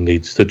money and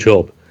needs the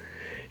job.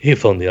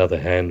 If, on the other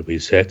hand, we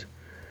set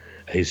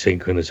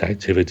asynchronous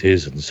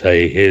activities and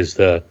say, here's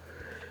the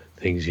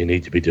things you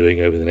need to be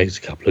doing over the next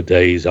couple of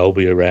days, I'll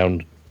be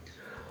around,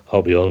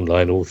 I'll be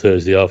online all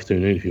Thursday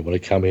afternoon if you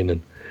want to come in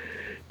and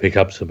pick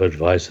up some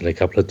advice and a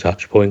couple of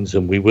touch points,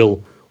 and we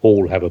will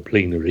all have a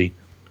plenary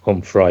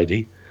on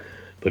Friday,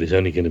 but it's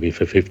only going to be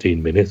for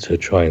 15 minutes, so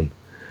try and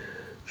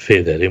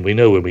fit that in. We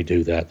know when we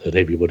do that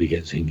everybody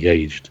gets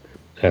engaged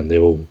and they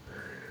all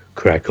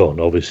crack on.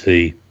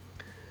 Obviously,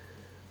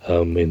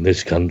 in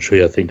this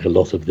country, I think a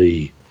lot of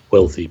the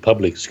wealthy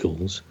public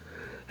schools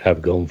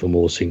have gone for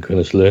more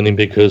synchronous learning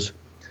because,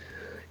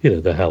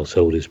 the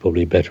household is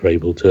probably better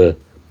able to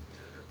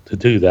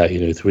do that.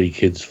 3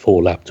 kids,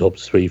 4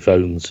 laptops, 3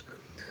 phones,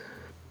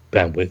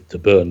 bandwidth to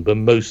burn. But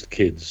most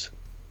kids,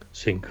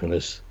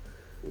 synchronous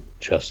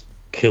just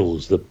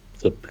kills the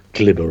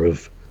glimmer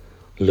of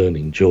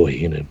learning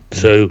joy.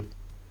 So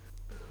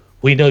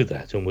we know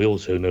that, and we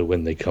also know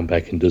when they come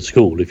back into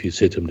school, if you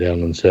sit them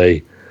down and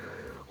say,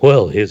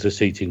 well, here's a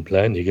seating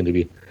plan, I'm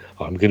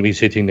going to be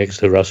sitting next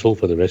to Russell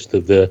for the rest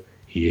of the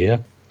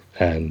year,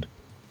 and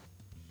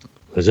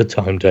there's a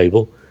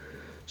timetable,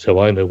 so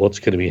I know what's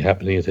going to be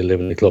happening at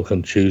 11 o'clock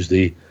on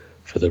Tuesday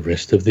for the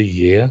rest of the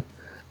year.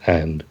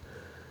 And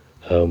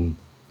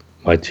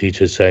my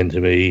teacher's saying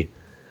to me,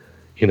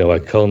 I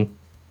can't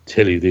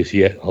tell you this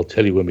yet, I'll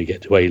tell you when we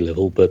get to A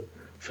level, but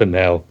for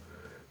now,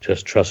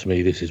 just trust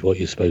me, this is what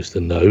you're supposed to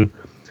know.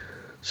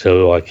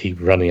 So I keep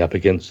running up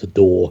against the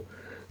door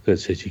that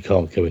says you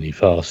can't go any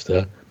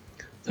faster.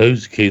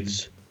 Those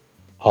kids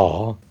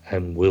are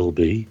and will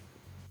be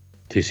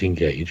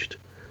disengaged.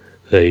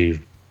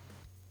 They've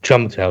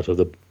jumped out of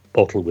the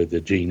bottle with the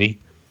genie,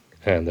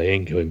 and they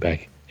ain't going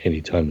back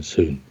anytime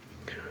soon.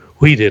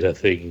 We did a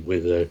thing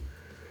with a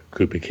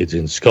group of kids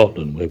in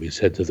Scotland where we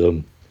said to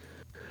them,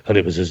 and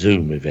it was a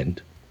Zoom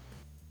event,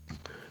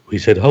 we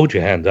said, hold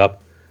your hand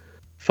up,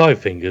 5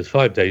 fingers,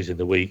 5 days in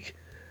the week.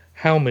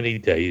 How many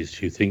days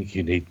do you think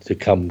you need to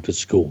come to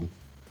school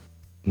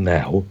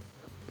now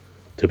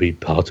to be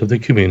part of the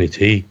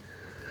community,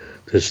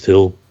 to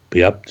still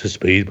be up to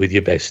speed with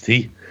your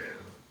bestie,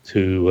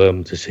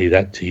 to see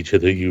that teacher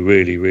that you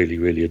really, really,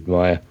 really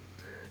admire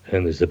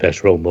and is the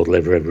best role model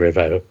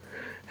ever?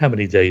 How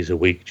many days a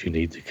week do you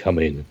need to come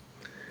in?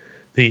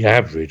 The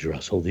average,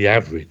 Russell, the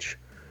average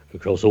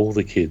across all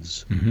the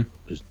kids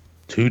was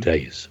 2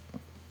 days.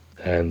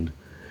 And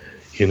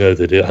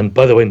and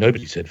by the way,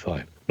 nobody said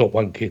 5. Not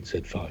one kid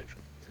said 5.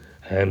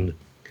 And,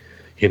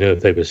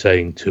 they were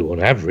saying 2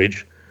 on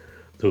average.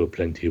 There were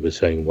plenty who were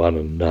saying 1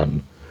 and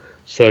none.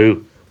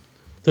 So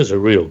there's a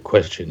real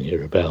question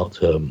here about,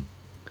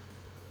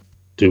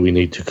 do we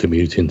need to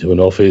commute into an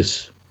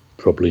office?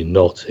 Probably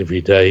not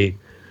every day.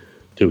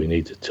 Do we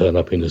need to turn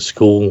up in a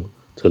school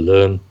to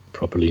learn?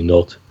 Probably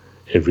not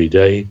every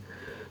day.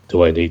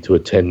 Do I need to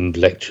attend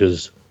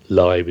lectures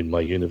live in my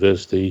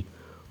university?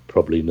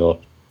 Probably not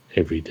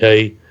every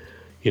day.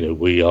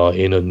 We are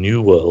in a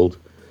new world.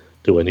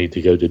 Do I need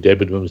to go to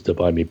Debenhams to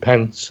buy me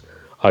pants?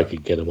 I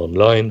could get them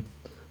online,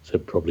 so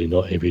probably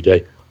not every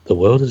day. The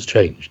world has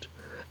changed,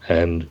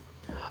 and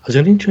it's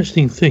an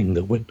interesting thing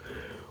that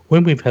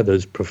when we've had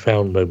those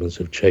profound moments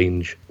of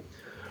change,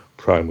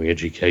 primary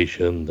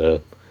education, the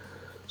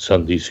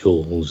Sunday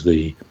schools,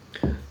 the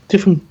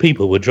different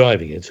people were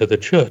driving it. So the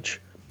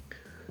church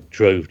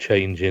drove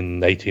change in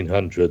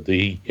 1800,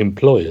 the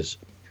employers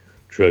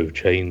drove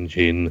change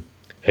in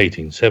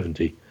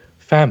 1870,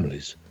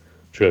 families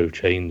drove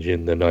change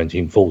in the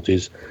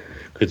 1940s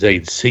because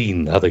they'd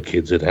seen other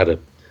kids that had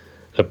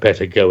a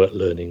better go at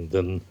learning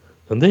than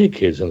their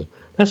kids, and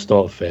that's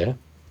not fair.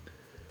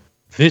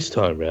 This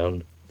time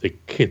round, the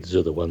kids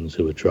are the ones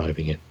who are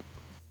driving it.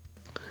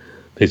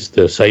 It's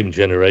the same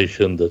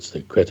generation that's the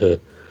Greta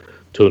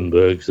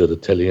Thunbergs that are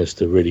telling us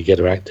to really get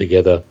our act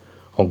together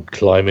on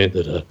climate,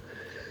 that are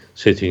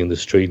sitting in the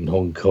street in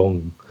Hong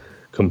Kong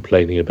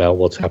complaining about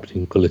what's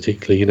happening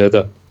politically.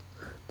 The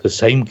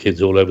same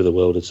kids all over the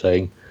world are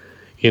saying,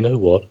 you know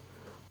what,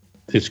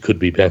 this could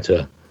be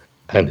better,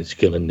 and it's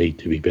going to need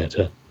to be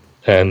better.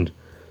 And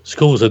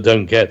schools that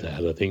don't get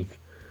that, I think,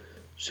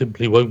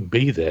 simply won't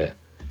be there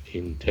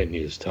in 10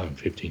 years' time,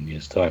 15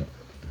 years' time,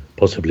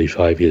 possibly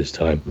 5 years'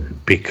 time.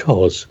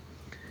 Because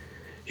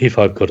if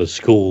I've got a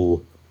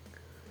school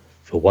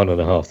for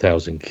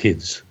 1,500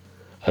 kids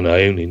and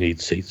I only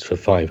need seats for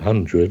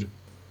 500,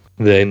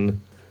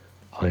 then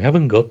I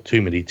haven't got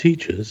too many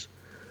teachers,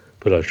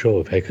 but I sure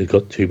of heck have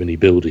got too many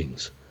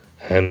buildings.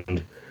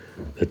 And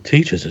the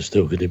teachers are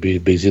still going to be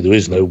busy. There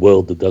is no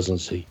world that doesn't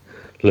see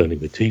learning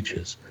with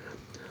teachers,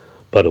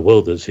 but a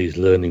world that sees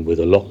learning with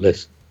a lot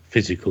less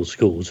physical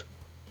schools.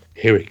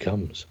 Here it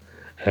comes.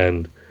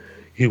 And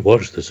you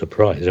watch the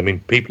surprise. I mean,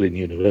 people in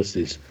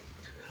universities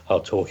are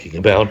talking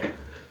about,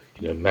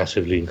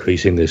 massively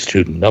increasing their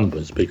student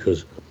numbers,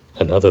 because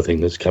another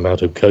thing that's come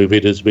out of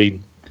COVID has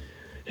been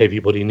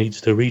everybody needs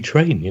to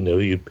retrain.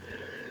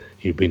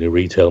 You've been a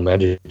retail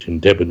manager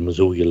in Debenhams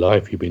all your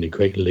life. You've been a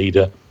great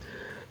leader.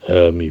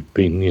 You've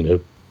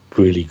been,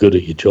 really good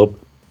at your job,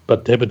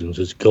 but Debenhams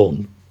is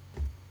gone.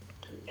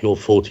 You're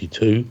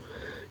 42.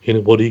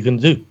 What are you going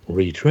to do?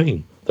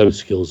 Retrain. Those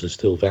skills are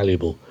still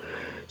valuable.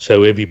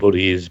 So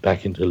everybody is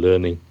back into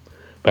learning,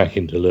 but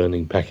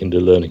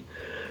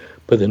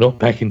they're not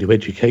back into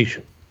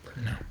education.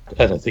 No.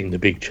 And I think the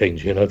big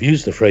change, I've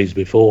used the phrase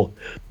before,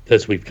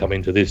 as we've come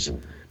into this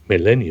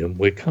millennium,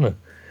 we're kind of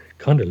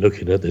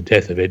looking at the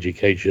death of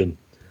education,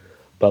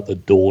 but the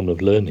dawn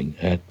of learning.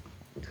 And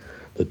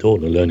the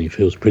dawn of learning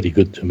feels pretty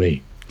good to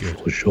me.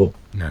 for sure.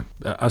 No,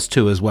 us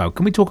too as well.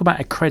 Can we talk about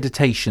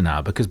accreditation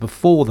now? Because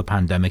before the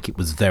pandemic, it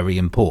was very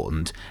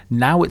important.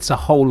 Now it's a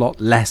whole lot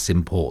less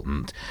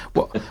important.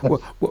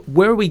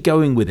 Where are we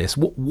going with this?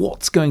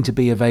 What's going to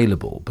be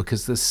available?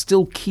 Because there's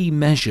still key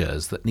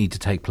measures that need to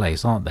take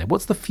place, aren't there?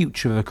 What's the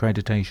future of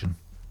accreditation?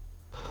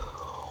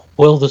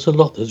 Well, there's a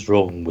lot that's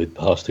wrong with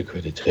past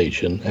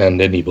accreditation,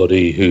 and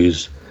anybody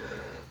who's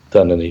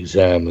done an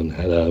exam and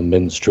had a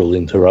menstrual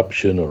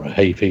interruption or a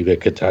hay fever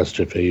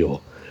catastrophe,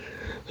 or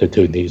they're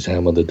doing the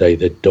exam on the day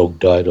their dog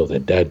died or their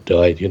dad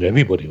died,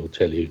 everybody will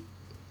tell you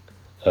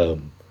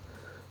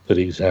that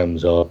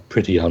exams are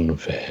pretty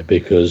unfair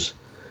because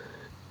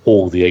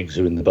all the eggs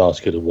are in the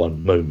basket at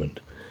one moment.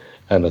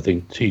 And I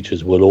think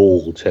teachers will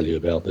all tell you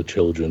about the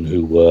children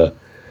who were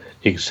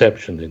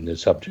exceptional in their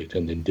subject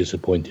and then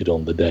disappointed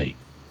on the day.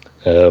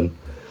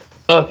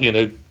 But,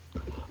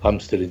 I'm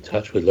still in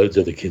touch with loads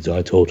of the kids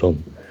I taught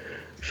on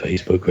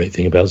Facebook. Great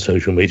thing about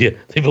social media,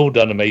 they've all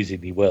done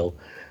amazingly well.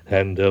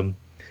 And,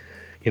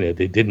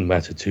 it didn't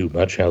matter too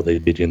much how they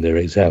did in their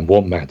exam.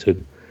 What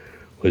mattered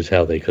was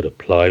how they could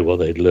apply what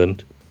they'd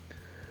learned.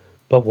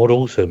 But what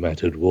also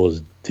mattered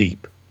was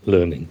deep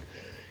learning.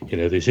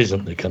 This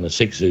isn't the kind of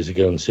 6 years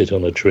ago and sit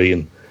on a tree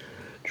and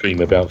dream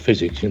about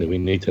physics. We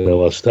need to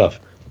know our stuff.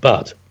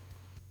 But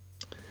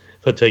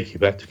if I take you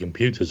back to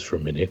computers for a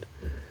minute,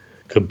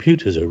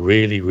 computers are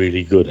really,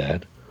 really good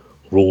at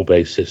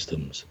rule-based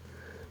systems.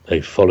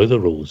 They follow the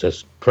rules.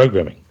 That's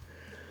programming.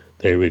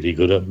 They're really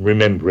good at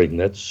remembering.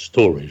 That's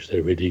storage.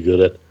 They're really good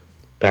at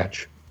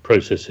batch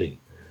processing.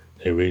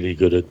 They're really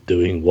good at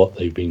doing what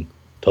they've been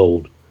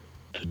told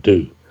to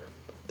do.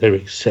 They're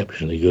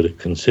exceptionally good at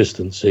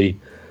consistency,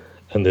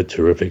 and they're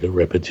terrific at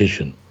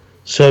repetition.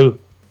 So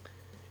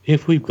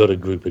if we've got a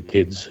group of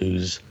kids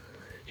whose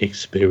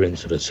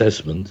experience of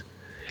assessment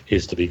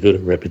is to be good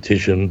at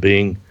repetition,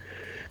 being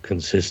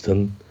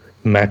consistent,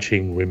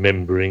 matching,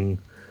 remembering,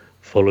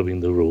 following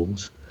the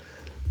rules,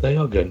 they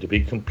are going to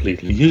be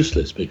completely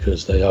useless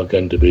because they are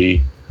going to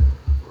be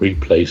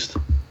replaced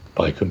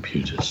by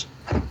computers.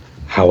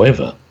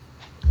 However,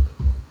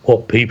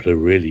 what people are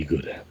really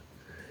good at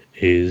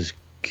is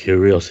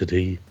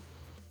curiosity,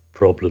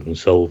 problem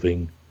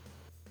solving,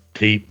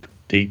 deep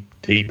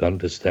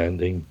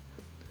understanding,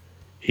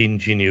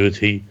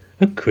 ingenuity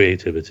and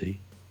creativity,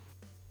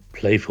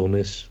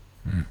 playfulness,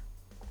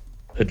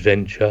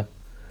 adventure.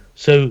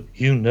 So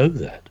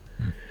that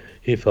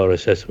if our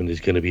assessment is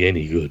going to be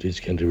any good, it's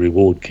going to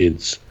reward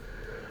kids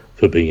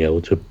for being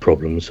able to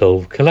problem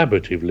solve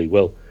collaboratively.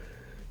 Well,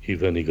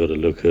 you've only got to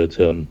look at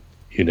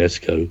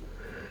UNESCO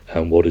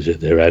and what is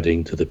it they're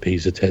adding to the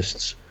PISA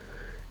tests?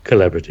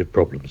 Collaborative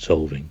problem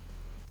solving.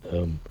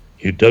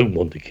 You don't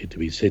want a kid to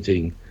be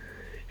sitting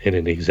in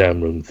an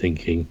exam room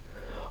thinking,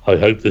 I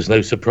hope there's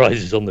no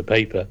surprises on the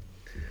paper.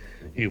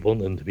 You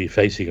want them to be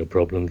facing a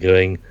problem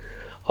going,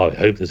 I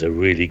hope there's a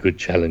really good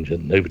challenge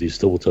that nobody's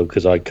thought of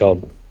because I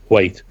can't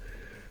wait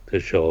to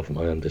show off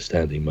my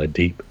understanding, my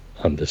deep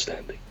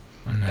understanding.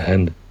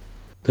 And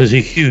there's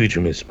a huge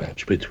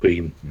mismatch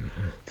between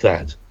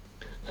that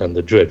and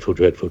the dreadful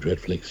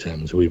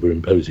exams we were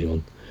imposing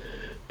on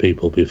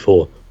people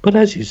before. But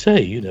as you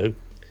say,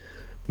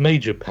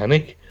 major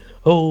panic.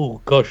 Oh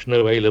gosh,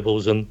 no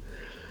A-levels, and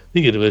the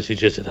university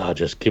just said,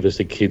 just give us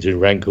the kids in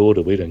rank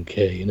order, we don't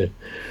care,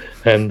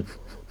 And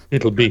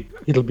it'll be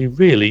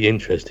really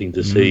interesting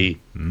to see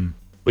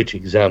which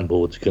exam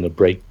board's going to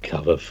break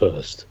cover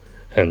first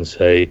and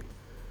say,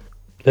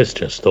 let's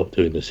just stop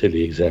doing the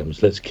silly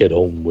exams. Let's get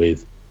on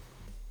with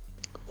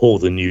all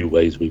the new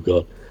ways we've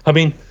got. I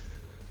mean,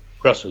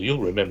 Russell, you'll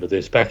remember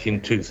this. Back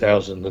in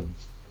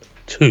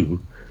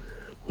 2002,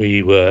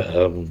 we were,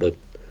 the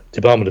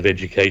Department of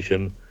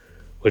Education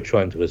were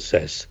trying to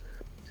assess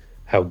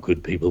how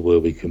good people were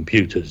with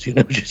computers,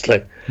 just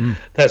like,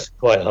 that's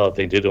quite a hard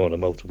thing to do on a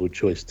multiple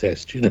choice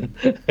test,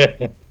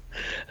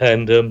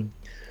 And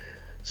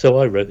so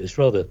I wrote this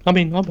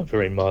I'm a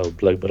very mild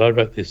bloke, but I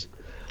wrote this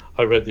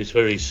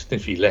very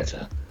sniffy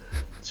letter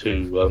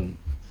to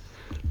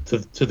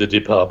the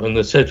department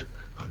that said,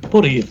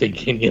 what are you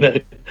thinking,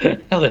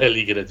 how the hell are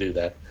you going to do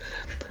that?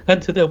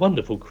 And to their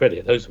wonderful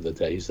credit, those were the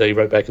days, they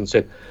wrote back and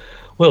said,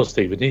 well,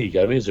 Stephen, here you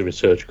go, here's a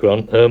research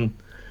grant,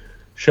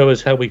 show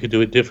us how we could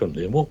do it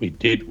differently. And what we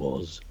did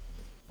was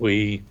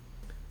we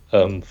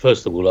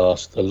first of all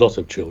asked a lot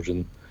of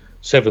children,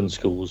 7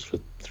 schools for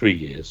 3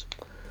 years,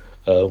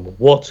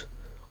 what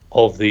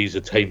of these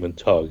attainment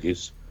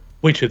targets,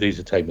 which of these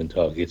attainment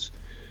targets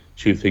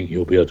do you think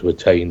you'll be able to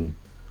attain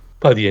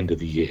by the end of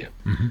the year?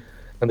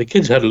 And the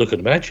kids had a look at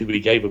them. Actually, we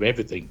gave them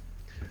everything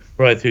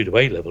right through to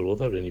A-level,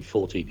 although they're only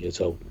 14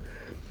 years old.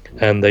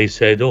 And they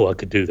said, I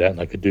could do that and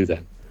I could do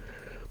that.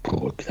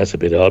 That's a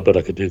bit hard, but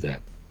I could do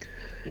that.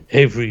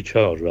 Every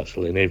child,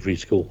 Russell, in every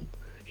school,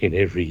 in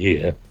every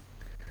year,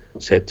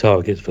 set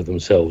targets for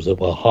themselves that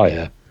were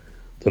higher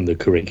than the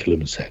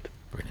curriculum set.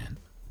 Brilliant.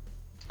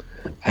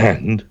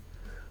 And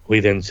we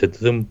then said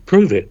to them,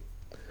 prove it.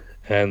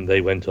 And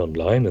they went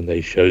online and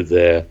they showed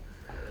their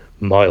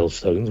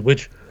milestones,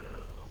 which,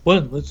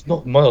 well, it's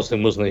not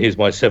milestone, wasn't it? Here's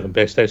my 7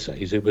 best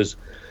essays. It was,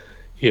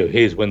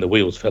 here's when the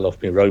wheels fell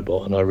off my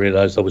robot and I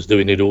realised I was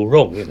doing it all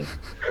wrong,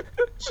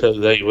 So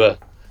they were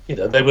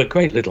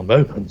great little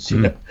moments,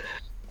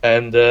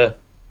 And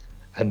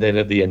then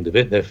at the end of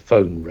it, their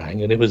phone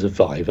rang, and it was a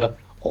Viva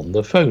on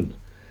the phone.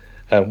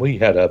 And we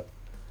had a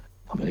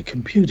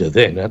computer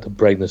then had a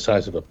brain the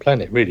size of a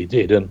planet, really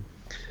did, and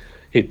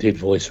it did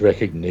voice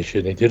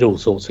recognition, it did all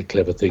sorts of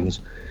clever things,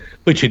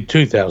 which in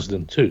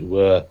 2002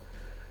 were,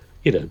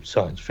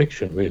 science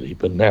fiction, really.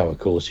 But now, of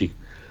course,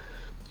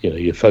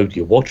 your phone,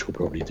 your watch will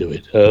probably do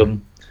it.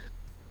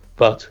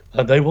 But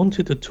they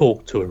wanted to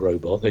talk to a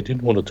robot. They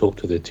didn't want to talk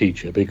to their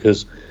teacher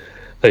because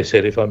they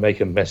said, if I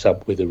make a mess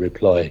up with a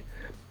reply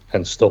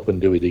and stop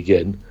and do it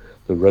again,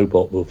 the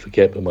robot will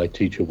forget, but my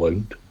teacher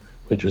won't,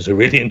 which was a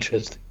really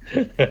interesting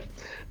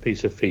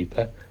piece of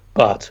feedback.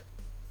 But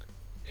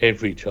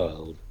every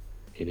child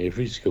in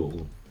every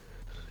school,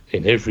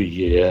 in every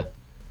year,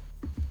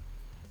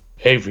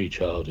 every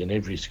child in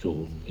every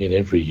school, in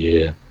every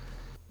year,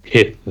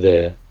 hit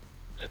their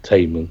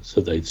attainments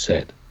that they'd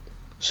set.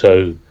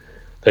 So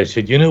they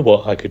said, you know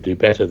what, I could do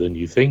better than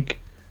you think.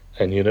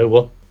 And you know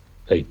what?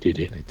 They did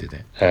it.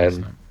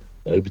 And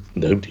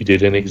nobody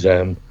did an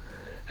exam,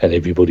 and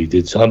everybody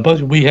did some.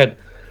 But we had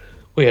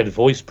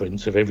voice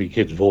prints of every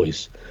kid's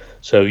voice.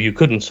 So you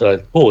couldn't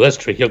say, oh, that's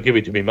tricky, I'll give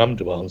it to my mum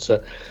to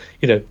answer.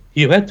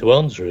 You had to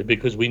answer it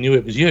because we knew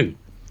it was you.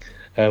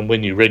 And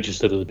when you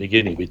registered at the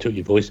beginning, we took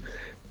your voice.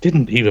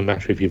 Didn't even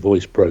matter if your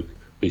voice broke,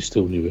 we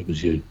still knew it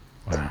was you.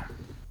 Wow.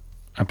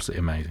 Absolutely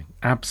amazing.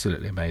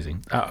 Absolutely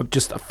amazing.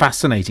 Just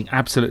fascinating.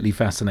 Absolutely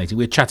fascinating.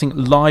 We're chatting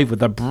live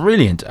with a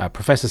brilliant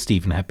Professor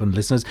Stephen Heppell.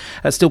 Listeners,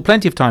 still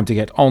plenty of time to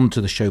get onto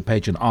the show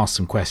page and ask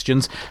some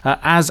questions.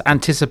 As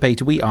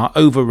anticipated, we are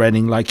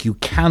overrunning like you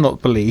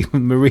cannot believe.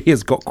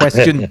 Maria's got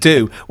question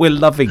 2. We're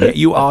loving it.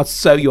 You are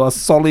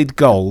solid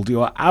gold.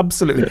 You are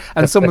absolutely.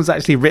 And someone's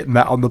actually written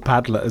that on the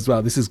Padlet as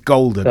well. This is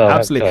golden.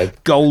 Absolutely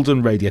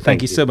golden radio.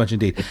 Thank you so much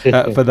indeed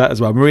for that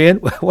as well. Maria,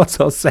 what's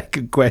our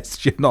second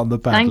question on the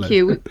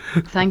Padlet?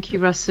 Thank you,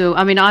 Russell.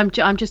 I mean, I'm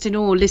just in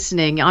awe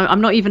listening. I'm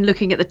not even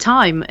looking at the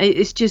time.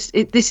 It's just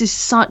this is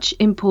such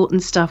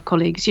important stuff,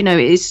 colleagues. It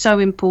is so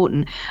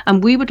important.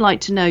 And we would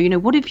like to know,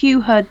 what have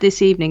you heard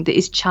this evening that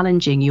is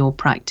challenging your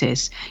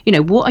practice?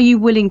 What are you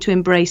willing to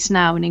embrace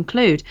now and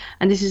include?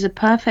 And this is a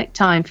perfect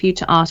time for you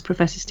to ask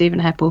Professor Stephen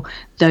Heppell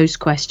those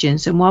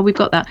questions. And while we've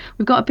got that,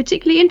 we've got a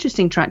particularly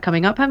interesting track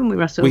coming up, haven't we,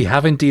 Russell? We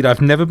have indeed.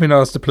 I've never been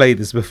asked to play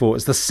this before.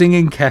 It's the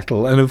Singing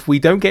Kettle. And if we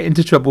don't get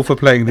into trouble for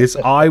playing this,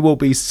 I will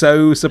be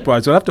so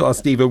surprised. I'll have to ask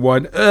Stephen why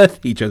on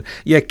earth he chose.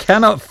 You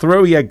cannot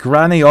throw your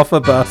granny off a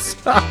bus.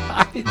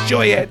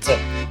 Enjoy it.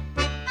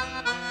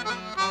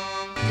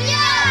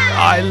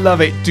 I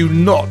love it. Do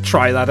not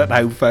try that at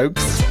home,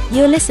 folks.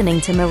 You're listening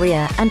to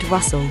Maria and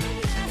Russell.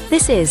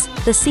 This is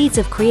the Seeds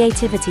of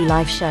Creativity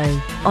live show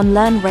on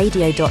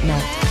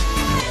learnradio.net.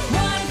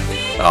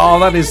 Oh,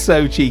 that is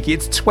so cheeky.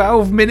 It's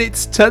 12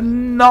 minutes to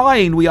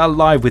 9. We are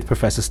live with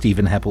Professor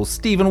Stephen Heppell.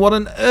 Stephen, what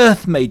on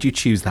earth made you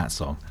choose that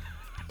song?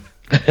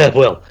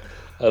 Well,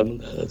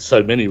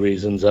 so many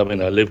reasons. I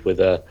mean, I live with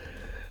a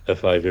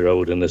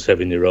 5-year-old and a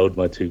 7-year-old,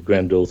 my 2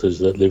 granddaughters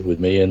that live with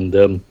me, and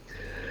a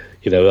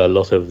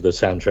lot of the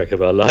soundtrack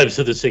of our lives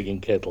are the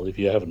Singing Kettle. If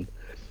you haven't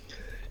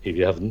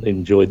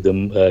enjoyed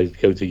them,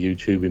 go to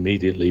YouTube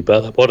immediately.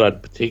 But what I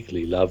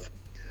particularly love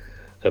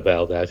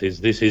about that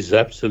is this is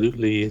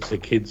absolutely, it's a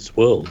kid's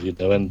world,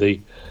 and I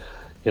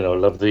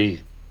love the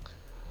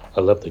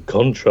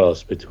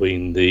contrast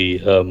between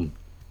the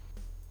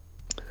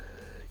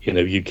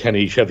you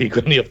can shove your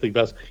granny off the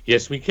bus.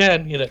 Yes, we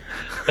can.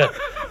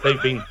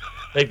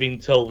 They've been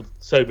told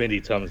so many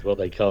times what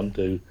they can't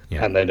do,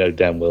 and they know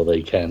damn well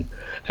they can,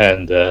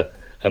 and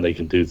they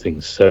can do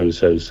things so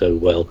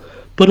well.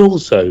 But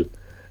also,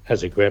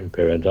 as a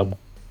grandparent, I'm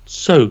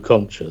so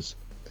conscious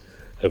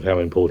of how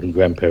important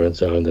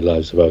grandparents are in the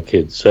lives of our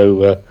kids.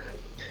 So,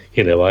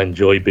 I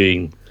enjoy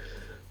being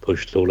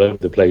pushed all over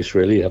the place.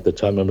 Really, have the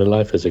time of my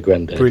life as a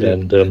granddad.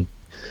 Brilliant.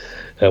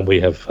 And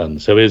we have fun.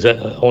 So it's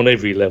on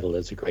every level.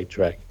 It's a great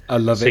track. I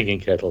love Singing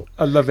Kettle.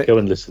 I love it. Go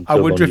and listen to I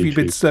them wonder on if you've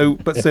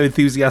YouTube. been so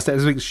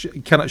enthusiastic.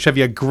 You cannot shove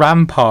your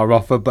grandpa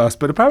off a bus,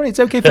 but apparently it's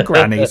okay for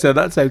granny, so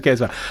that's okay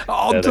as well.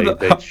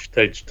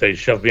 They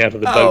shoved me out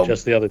of the boat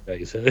just the other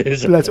day. So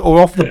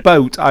or off the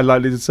boat, I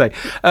likely to say.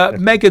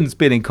 Megan's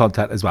been in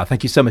contact as well.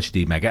 Thank you so much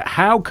indeed, Megan.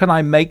 How can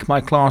I make my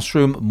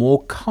classroom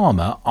more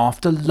calmer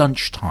after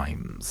lunch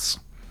times?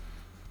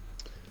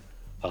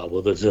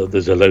 Well, there's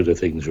a load of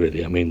things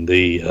really. I mean,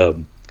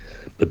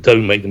 but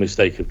don't make the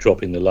mistake of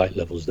dropping the light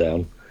levels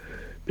down,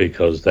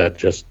 because that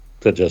just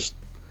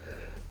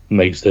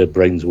makes their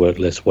brains work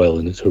less well,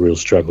 and it's a real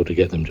struggle to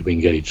get them to be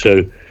engaged.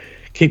 So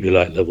keep your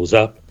light levels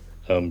up,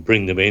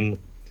 bring them in.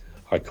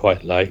 I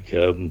quite like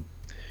in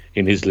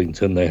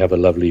Islington they have a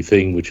lovely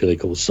thing which they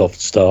call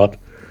soft start,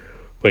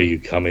 where you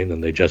come in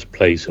and they just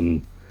play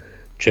some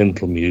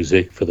gentle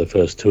music for the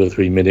first 2 or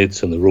 3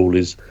 minutes, and the rule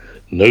is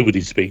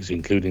nobody speaks,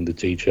 including the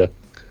teacher,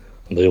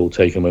 and they all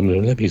take a moment.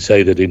 And let me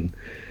say that in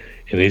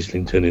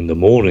Islington in the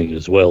morning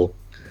as well,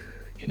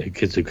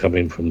 kids have come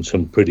in from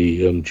some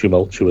pretty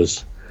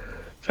tumultuous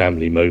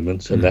family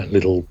moments, and that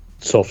little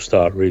soft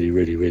start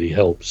really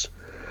helps.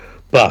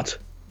 But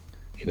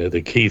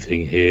the key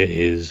thing here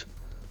is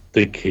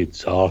the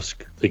kids.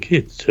 Ask the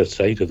kids, just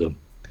say to them,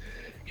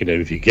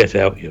 if you get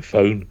out your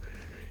phone,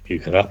 you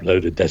can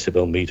upload a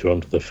decibel meter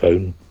onto the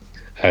phone,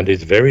 and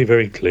it's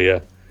very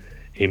clear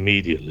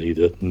immediately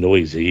that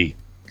noisy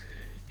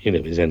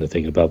is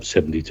anything above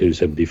 72,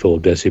 74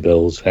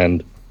 decibels,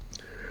 and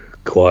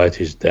quiet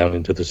is down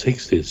into the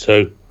 60s.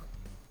 So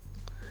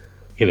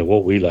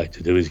what we like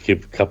to do is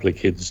give a couple of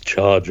kids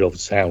charge of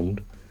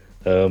sound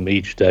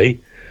each day.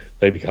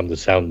 They become the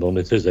sound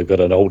monitors. They've got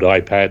an old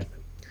iPad,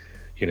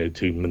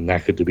 too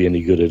knackered to be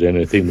any good at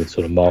anything with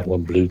sort of Mark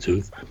 1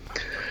 Bluetooth,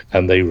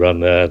 and they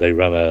run a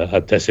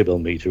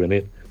decibel meter in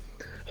it,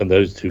 and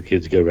those two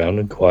kids go around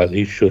and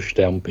quietly shush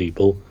down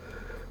people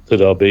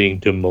that are being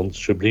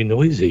demonstrably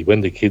noisy when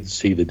the kids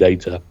see the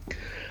data.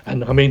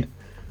 And I mean,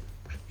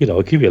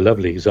 I'll give you a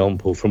lovely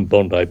example from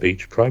Bondi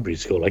Beach Primary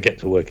School. I get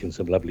to work in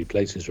some lovely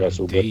places,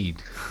 Russell. Indeed.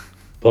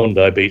 But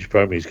Bondi Beach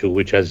Primary School,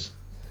 which as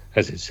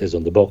it says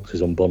on the box,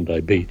 is on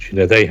Bondi Beach.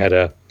 They had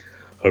a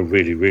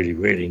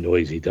really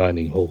noisy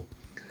dining hall,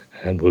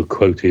 and were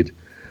quoted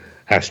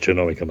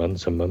astronomical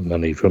amounts of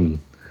money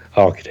from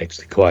architects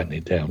to quieten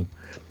it down.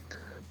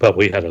 But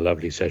we had a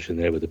lovely session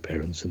there with the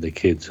parents and the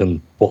kids,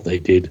 and what they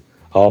did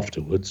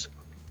afterwards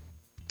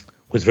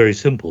was very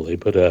simple. They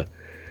put a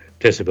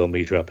decibel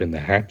meter up in the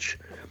hatch,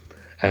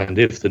 and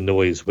if the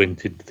noise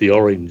went into the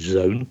orange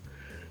zone,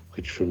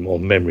 which from my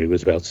memory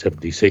was about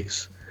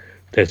 76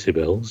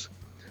 decibels,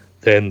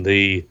 then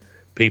the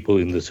people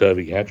in the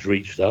serving hatch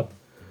reached up,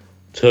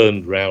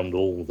 turned round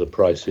all the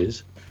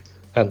prices,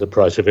 and the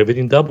price of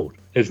everything doubled.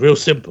 It was real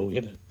simple,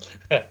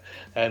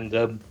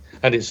 and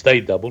it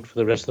stayed doubled for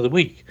the rest of the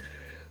week.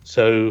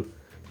 So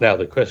now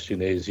the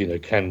question is,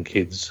 can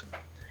kids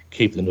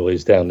keep the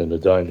noise down in the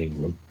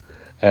dining room?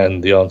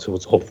 And the answer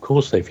was, of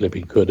course they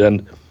flipping could,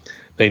 and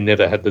they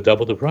never had to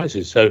double the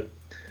prices. So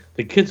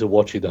the kids are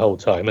watching the whole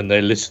time, and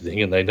they're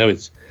listening, and they know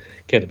it's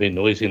going to be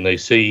noisy, and they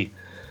see,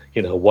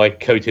 a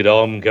white-coated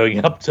arm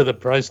going up to the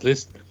price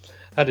list,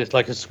 and it's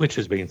like a switch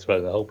has been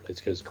thrown. The whole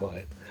place goes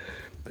quiet,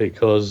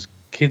 because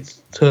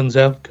kids, turns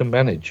out, can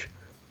manage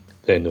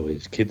their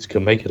noise. Kids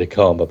can make it a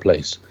calmer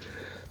place.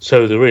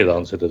 So the real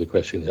answer to the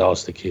question is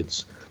ask the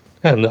kids.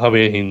 And I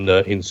mean,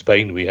 in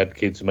Spain, we had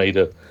kids made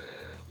a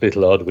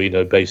little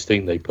Arduino-based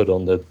thing they put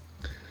on the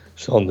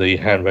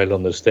handrail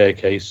on the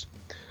staircase,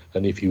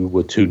 and if you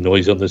were too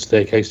noisy on the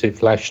staircase, it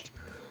flashed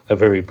a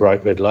very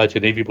bright red light,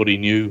 and everybody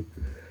knew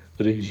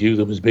that it was you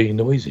that was being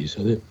noisy.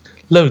 So there are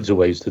loads of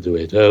ways to do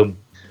it.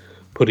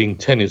 Putting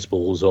tennis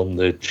balls on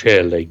the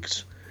chair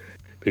legs,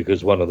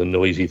 because one of the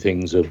noisy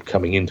things of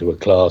coming into a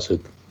class,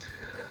 and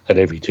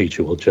every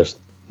teacher will just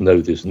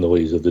know this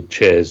noise of the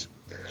chairs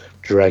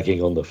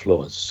dragging on the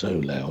floor. It's so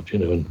loud,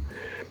 and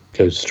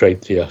goes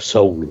straight to your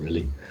soul,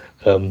 really.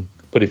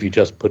 But if you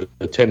just put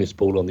a tennis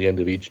ball on the end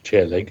of each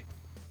chair leg,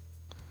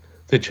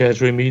 the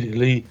chairs are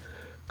immediately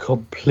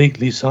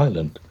completely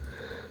silent.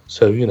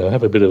 So,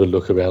 have a bit of a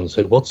look around and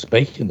say, what's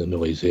making the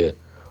noise here?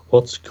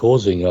 What's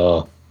causing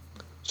our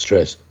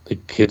stress? The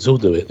kids will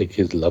do it. The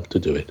kids love to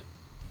do it.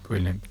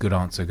 Brilliant. Good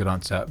answer.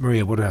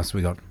 Maria, what else have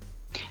we got?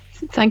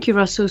 Thank you,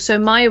 Russell. So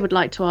Maya would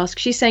like to ask,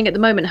 she's saying at the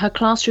moment her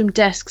classroom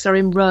desks are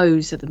in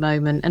rows at the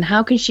moment, and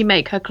how can she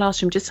make her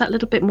classroom just that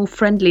little bit more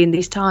friendly in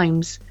these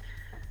times?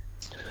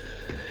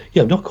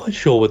 Yeah, I'm not quite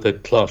sure where the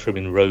classroom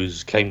in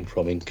rows came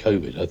from in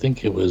COVID. I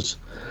think it was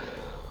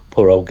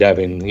poor old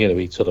Gavin,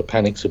 he sort of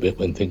panics a bit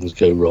when things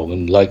go wrong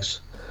and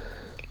likes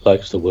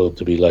the world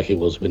to be like it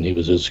was when he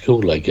was at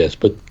school, I guess.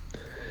 But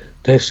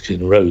desks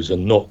in rows are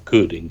not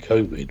good in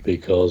COVID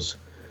because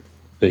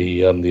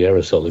the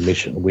aerosol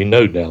emission, we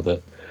know now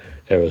that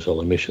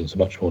aerosol emissions are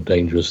much more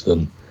dangerous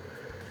than,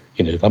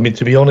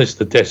 to be honest,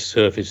 the desk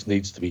surface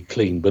needs to be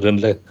clean, but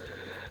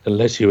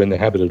unless you're in the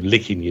habit of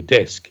licking your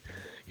desk,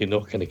 you're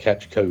not going to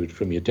catch COVID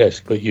from your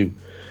desk, but you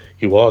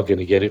are going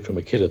to get it from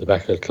a kid at the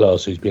back of the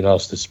class who's been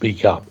asked to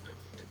speak up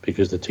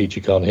because the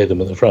teacher can't hear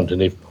them at the front.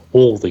 And if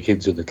all the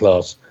kids in the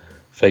class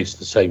face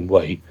the same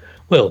way,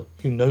 well,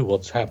 you know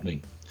what's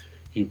happening.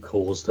 You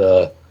caused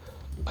a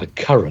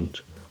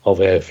current of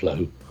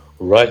airflow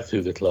right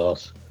through the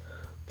class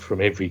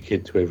from every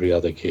kid to every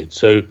other kid.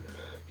 So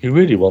you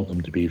really want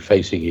them to be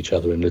facing each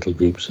other in little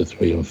groups of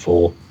 3 and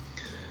 4.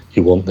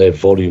 You want their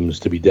volumes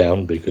to be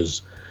down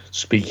because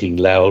speaking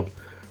loud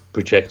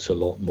projects a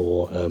lot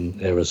more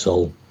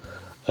aerosol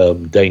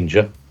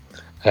danger.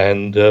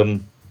 And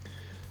for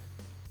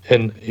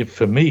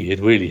me, it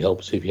really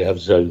helps if you have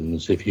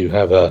zones. If you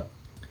have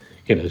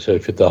so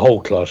if the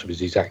whole classroom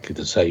is exactly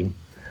the same,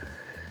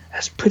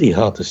 that's pretty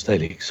hard to stay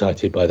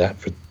excited by that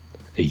for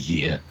a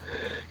year.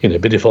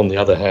 But if on the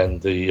other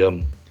hand,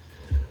 you've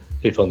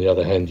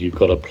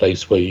got a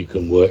place where you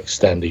can work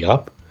standing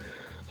up,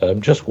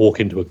 just walk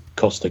into a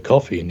Costa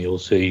Coffee and you'll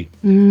see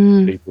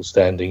people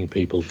standing,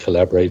 people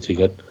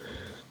collaborating at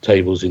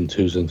tables in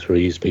 2s and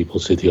 3s, people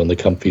sitting on the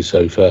comfy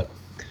sofa,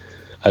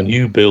 and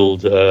you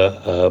build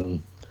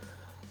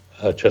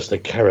just a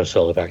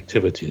carousel of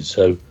activities.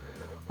 So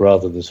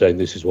rather than saying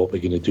this is what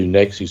we're going to do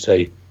next. You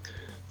say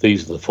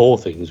these are the 4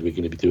 things we're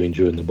going to be doing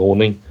during the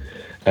morning,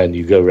 and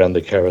you go around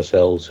the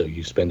carousel. So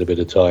you spend a bit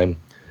of time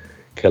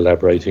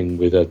collaborating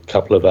with a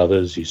couple of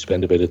others. You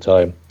spend a bit of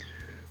time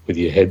with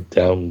your head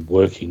down,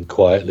 working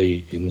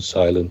quietly in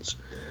silence.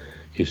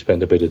 You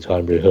spend a bit of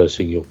time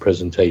rehearsing your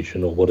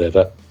presentation or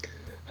whatever,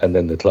 and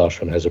then the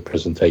classroom has a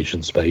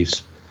presentation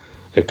space,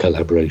 a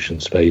collaboration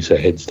space, a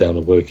heads down,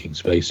 a working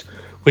space,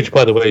 which,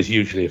 by the way, is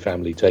usually a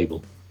family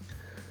table.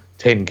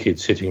 10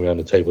 kids sitting around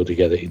a table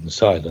together in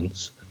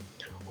silence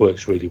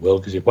works really well,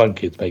 because if one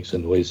kid makes a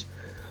noise,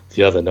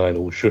 the other 9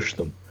 all shush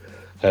them,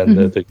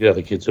 and the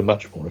other kids are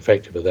much more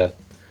effective at that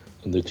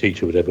than the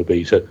teacher would ever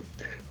be. So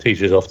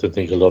teachers often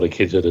think a lot of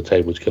kids at a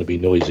table is going to be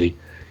noisy.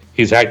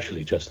 It's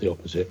actually just the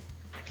opposite.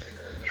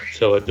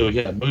 So I do,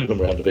 move them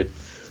around a bit,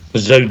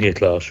 zone your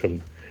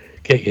classroom,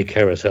 get your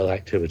carousel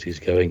activities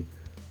going,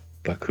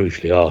 but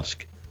crucially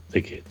ask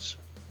the kids.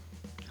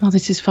 Oh,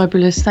 this is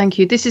fabulous. Thank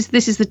you. This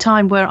is the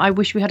time where I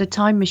wish we had a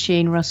time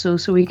machine, Russell,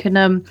 so we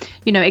can,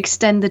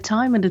 extend the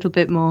time a little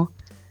bit more.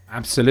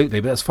 Absolutely,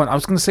 but that's fine. I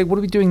was going to say, what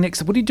are we doing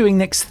next? What are you doing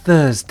next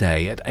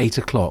Thursday at 8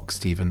 o'clock,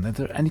 Stephen? Is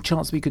there any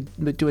chance we could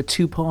do a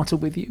 2-parter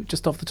with you,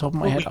 just off the top of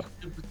my head?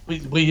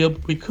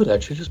 We could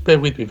actually. Just bear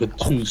with me for 2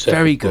 seconds.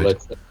 Very good.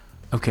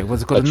 Okay, well,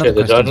 I've got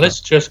another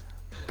question.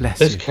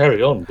 Let's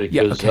carry on,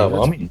 because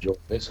I'm enjoying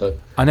this. So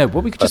I know.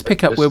 Well, we could just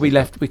pick up where we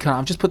left. We can't.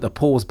 I've just put the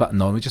pause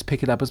button on. We just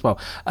pick it up as well.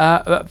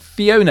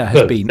 Fiona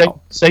has been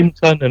same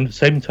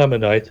time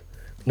of night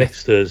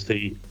next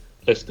Thursday.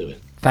 Let's do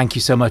it. Thank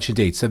you so much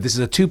indeed. So this is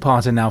a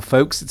 2-parter now,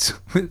 folks.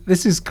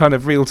 This is kind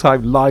of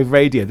real-time live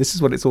radio. This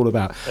is what it's all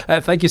about.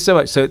 Thank you so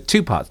much. So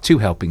 2 parts, 2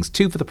 helpings,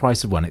 2 for the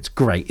price of 1. It's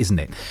great, isn't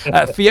it?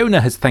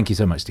 Thank you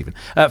so much, Stephen.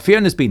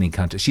 Fiona's been in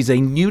contact. She's a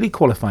newly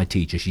qualified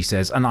teacher, she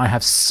says, and I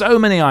have so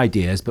many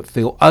ideas, but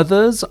feel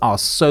others are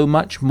so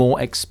much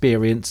more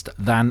experienced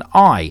than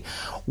I.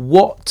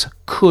 What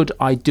could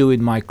I do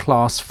in my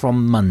class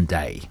from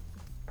Monday?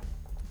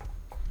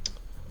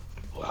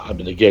 I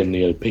mean,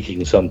 again,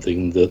 picking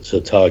something that's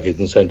a target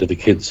and saying to the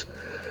kids,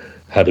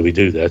 how do we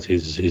do that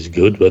is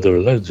good, but there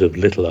are loads of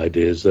little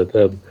ideas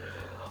that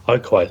I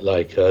quite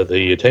like.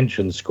 The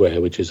attention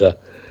square, which is a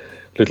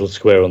little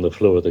square on the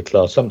floor of the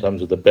class, sometimes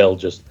with a bell,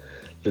 just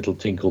little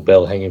tinkle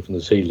bell hanging from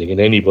the ceiling,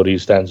 and anybody who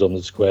stands on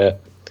the square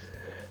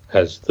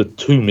has the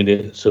 2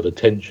 minutes of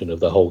attention of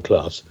the whole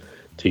class,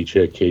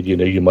 teacher, kid.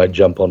 You might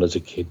jump on as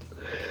a kid,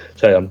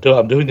 say, I'm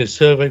doing this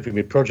survey for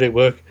my project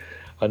work.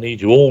 I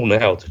need you all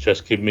now to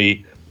just give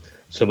me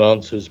some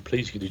answers.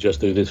 Please, could you just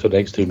do this for the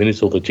next 2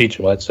 minutes? Or the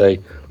teacher might say,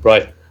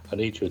 right, I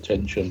need your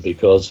attention,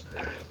 because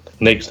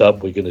next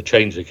up we're going to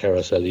change the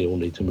carousel. You all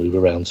need to move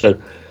around. So,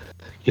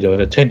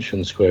 an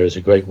attention square is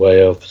a great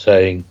way of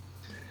saying,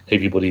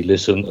 everybody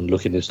listen and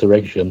look in this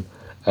direction.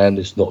 And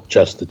it's not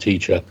just the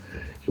teacher.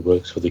 It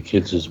works for the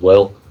kids as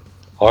well.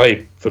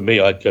 I'd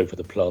go for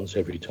the plants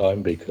every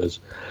time, because,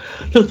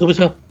 look, there was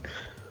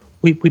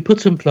we put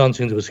some plants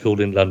into a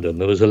school in London.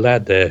 There was a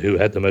lad there who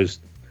had the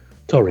most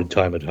torrid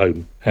time at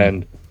home,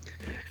 and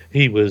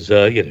he was,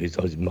 I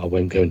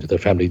won't go into the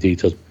family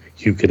details,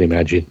 you can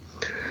imagine.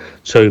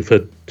 So for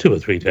 2 or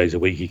 3 days a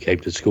week he came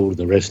to school, and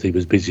the rest he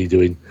was busy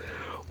doing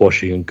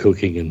washing and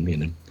cooking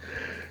and,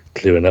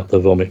 clearing up the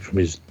vomit from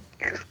his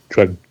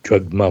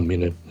drug mum,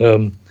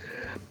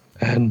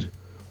 and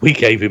we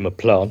gave him a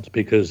plant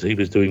because he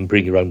was doing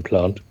bring your own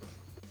plant,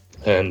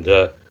 and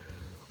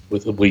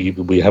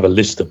we have a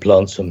list of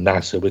plants from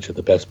NASA, which are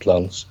the best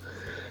plants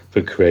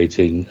for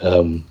creating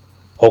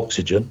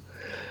oxygen,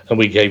 and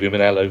we gave him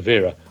an aloe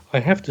vera. I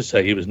have to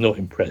say he was not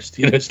impressed.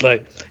 It's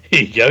like,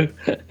 here you go,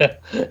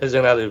 there's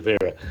an aloe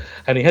vera,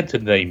 and he had to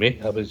name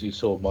it. As you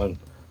saw,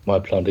 my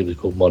plant, it was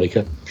called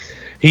Monica.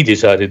 He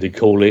decided to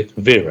call it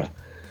Vera.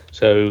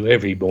 So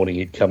every morning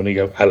he'd come and he'd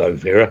go, aloe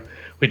vera,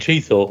 which he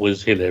thought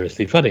was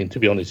hilariously funny. And to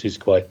be honest, he's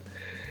quite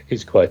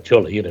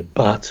jolly,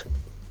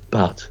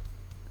 But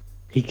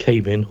he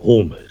came in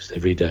almost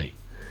every day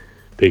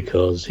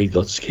because he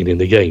got skin in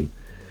the game.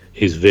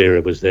 His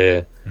Vera was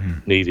there,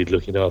 needed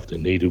looking after,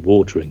 needed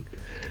watering.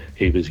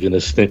 He was going to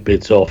snip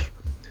bits off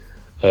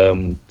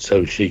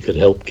so she could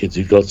help kids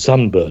who got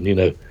sunburn.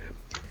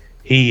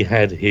 He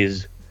had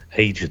his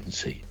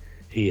agency.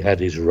 He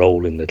had his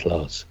role in the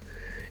class.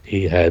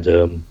 He had,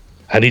 and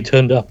he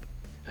turned up.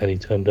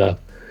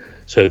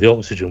 So the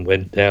oxygen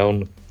went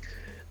down.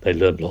 They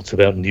learned lots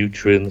about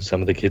nutrients.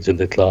 Some of the kids in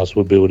the class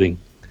were building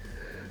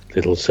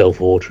little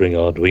self-watering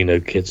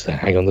Arduino kits that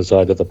hang on the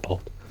side of the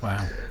pot.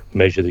 Wow.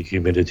 Measure the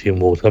humidity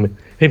and water. I mean,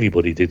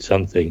 everybody did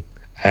something,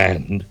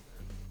 and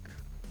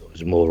there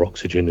was more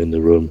oxygen in the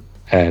room,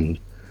 and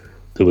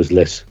there was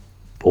less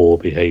poor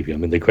behaviour. I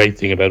mean, the great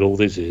thing about all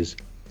this is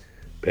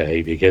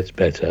behaviour gets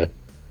better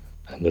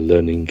and the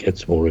learning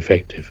gets more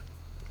effective.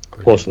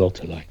 Brilliant. What's not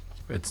to like?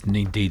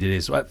 Indeed it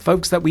is.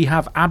 Folks, that we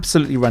have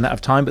absolutely run out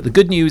of time, but the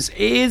good news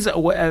is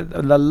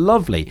the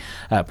lovely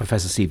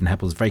Professor Stephen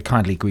Heppell has very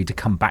kindly agreed to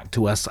come back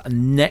to us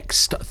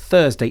next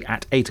Thursday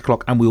at 8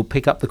 o'clock, and we'll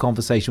pick up the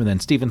conversation with him.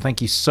 Stephen,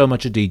 thank you so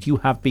much indeed. You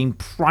have been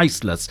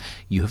priceless.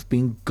 You have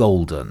been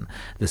golden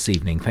this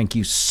evening. Thank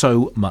you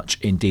so much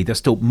indeed. There's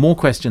still more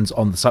questions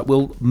on the site.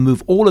 We'll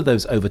move all of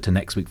those over to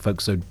next week,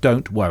 folks, so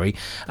don't worry.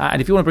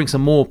 And if you want to bring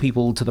some more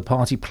people to the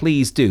party,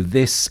 please do.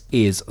 This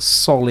is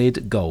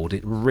solid gold.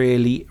 It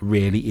really,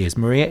 really is.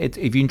 Maria, have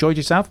you enjoyed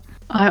yourself?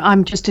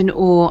 I'm just in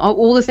awe.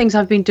 All the things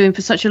I've been doing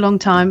for such a long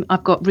time,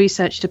 I've got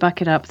research to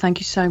back it up. Thank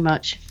you so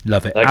much.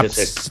 Love it. Like I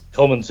said,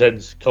 common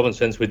sense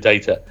with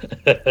data.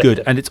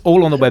 Good. And it's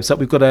all on the website.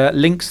 We've got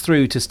links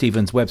through to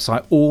Stephen's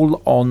website,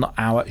 all on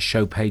our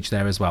show page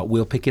there as well.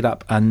 We'll pick it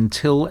up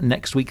until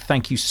next week.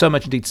 Thank you so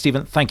much indeed,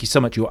 Stephen. Thank you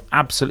so much. You're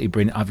absolutely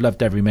brilliant. I've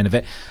loved every minute of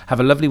it. Have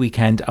a lovely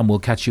weekend, and we'll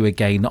catch you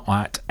again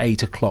at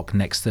 8 o'clock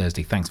next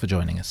Thursday. Thanks for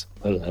joining us.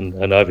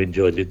 And I've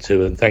enjoyed it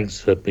too. And thanks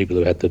for people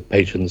who had the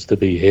patience to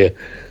be here.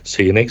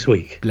 See you next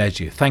week. Bless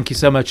you. Thank you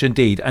so much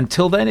indeed.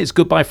 Until then, it's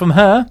goodbye from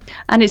her.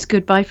 And it's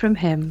goodbye from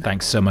him.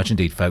 Thanks so much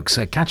indeed, folks.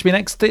 Catch me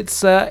next.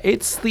 It's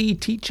the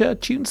Teacher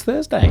Tunes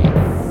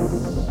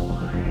Thursday.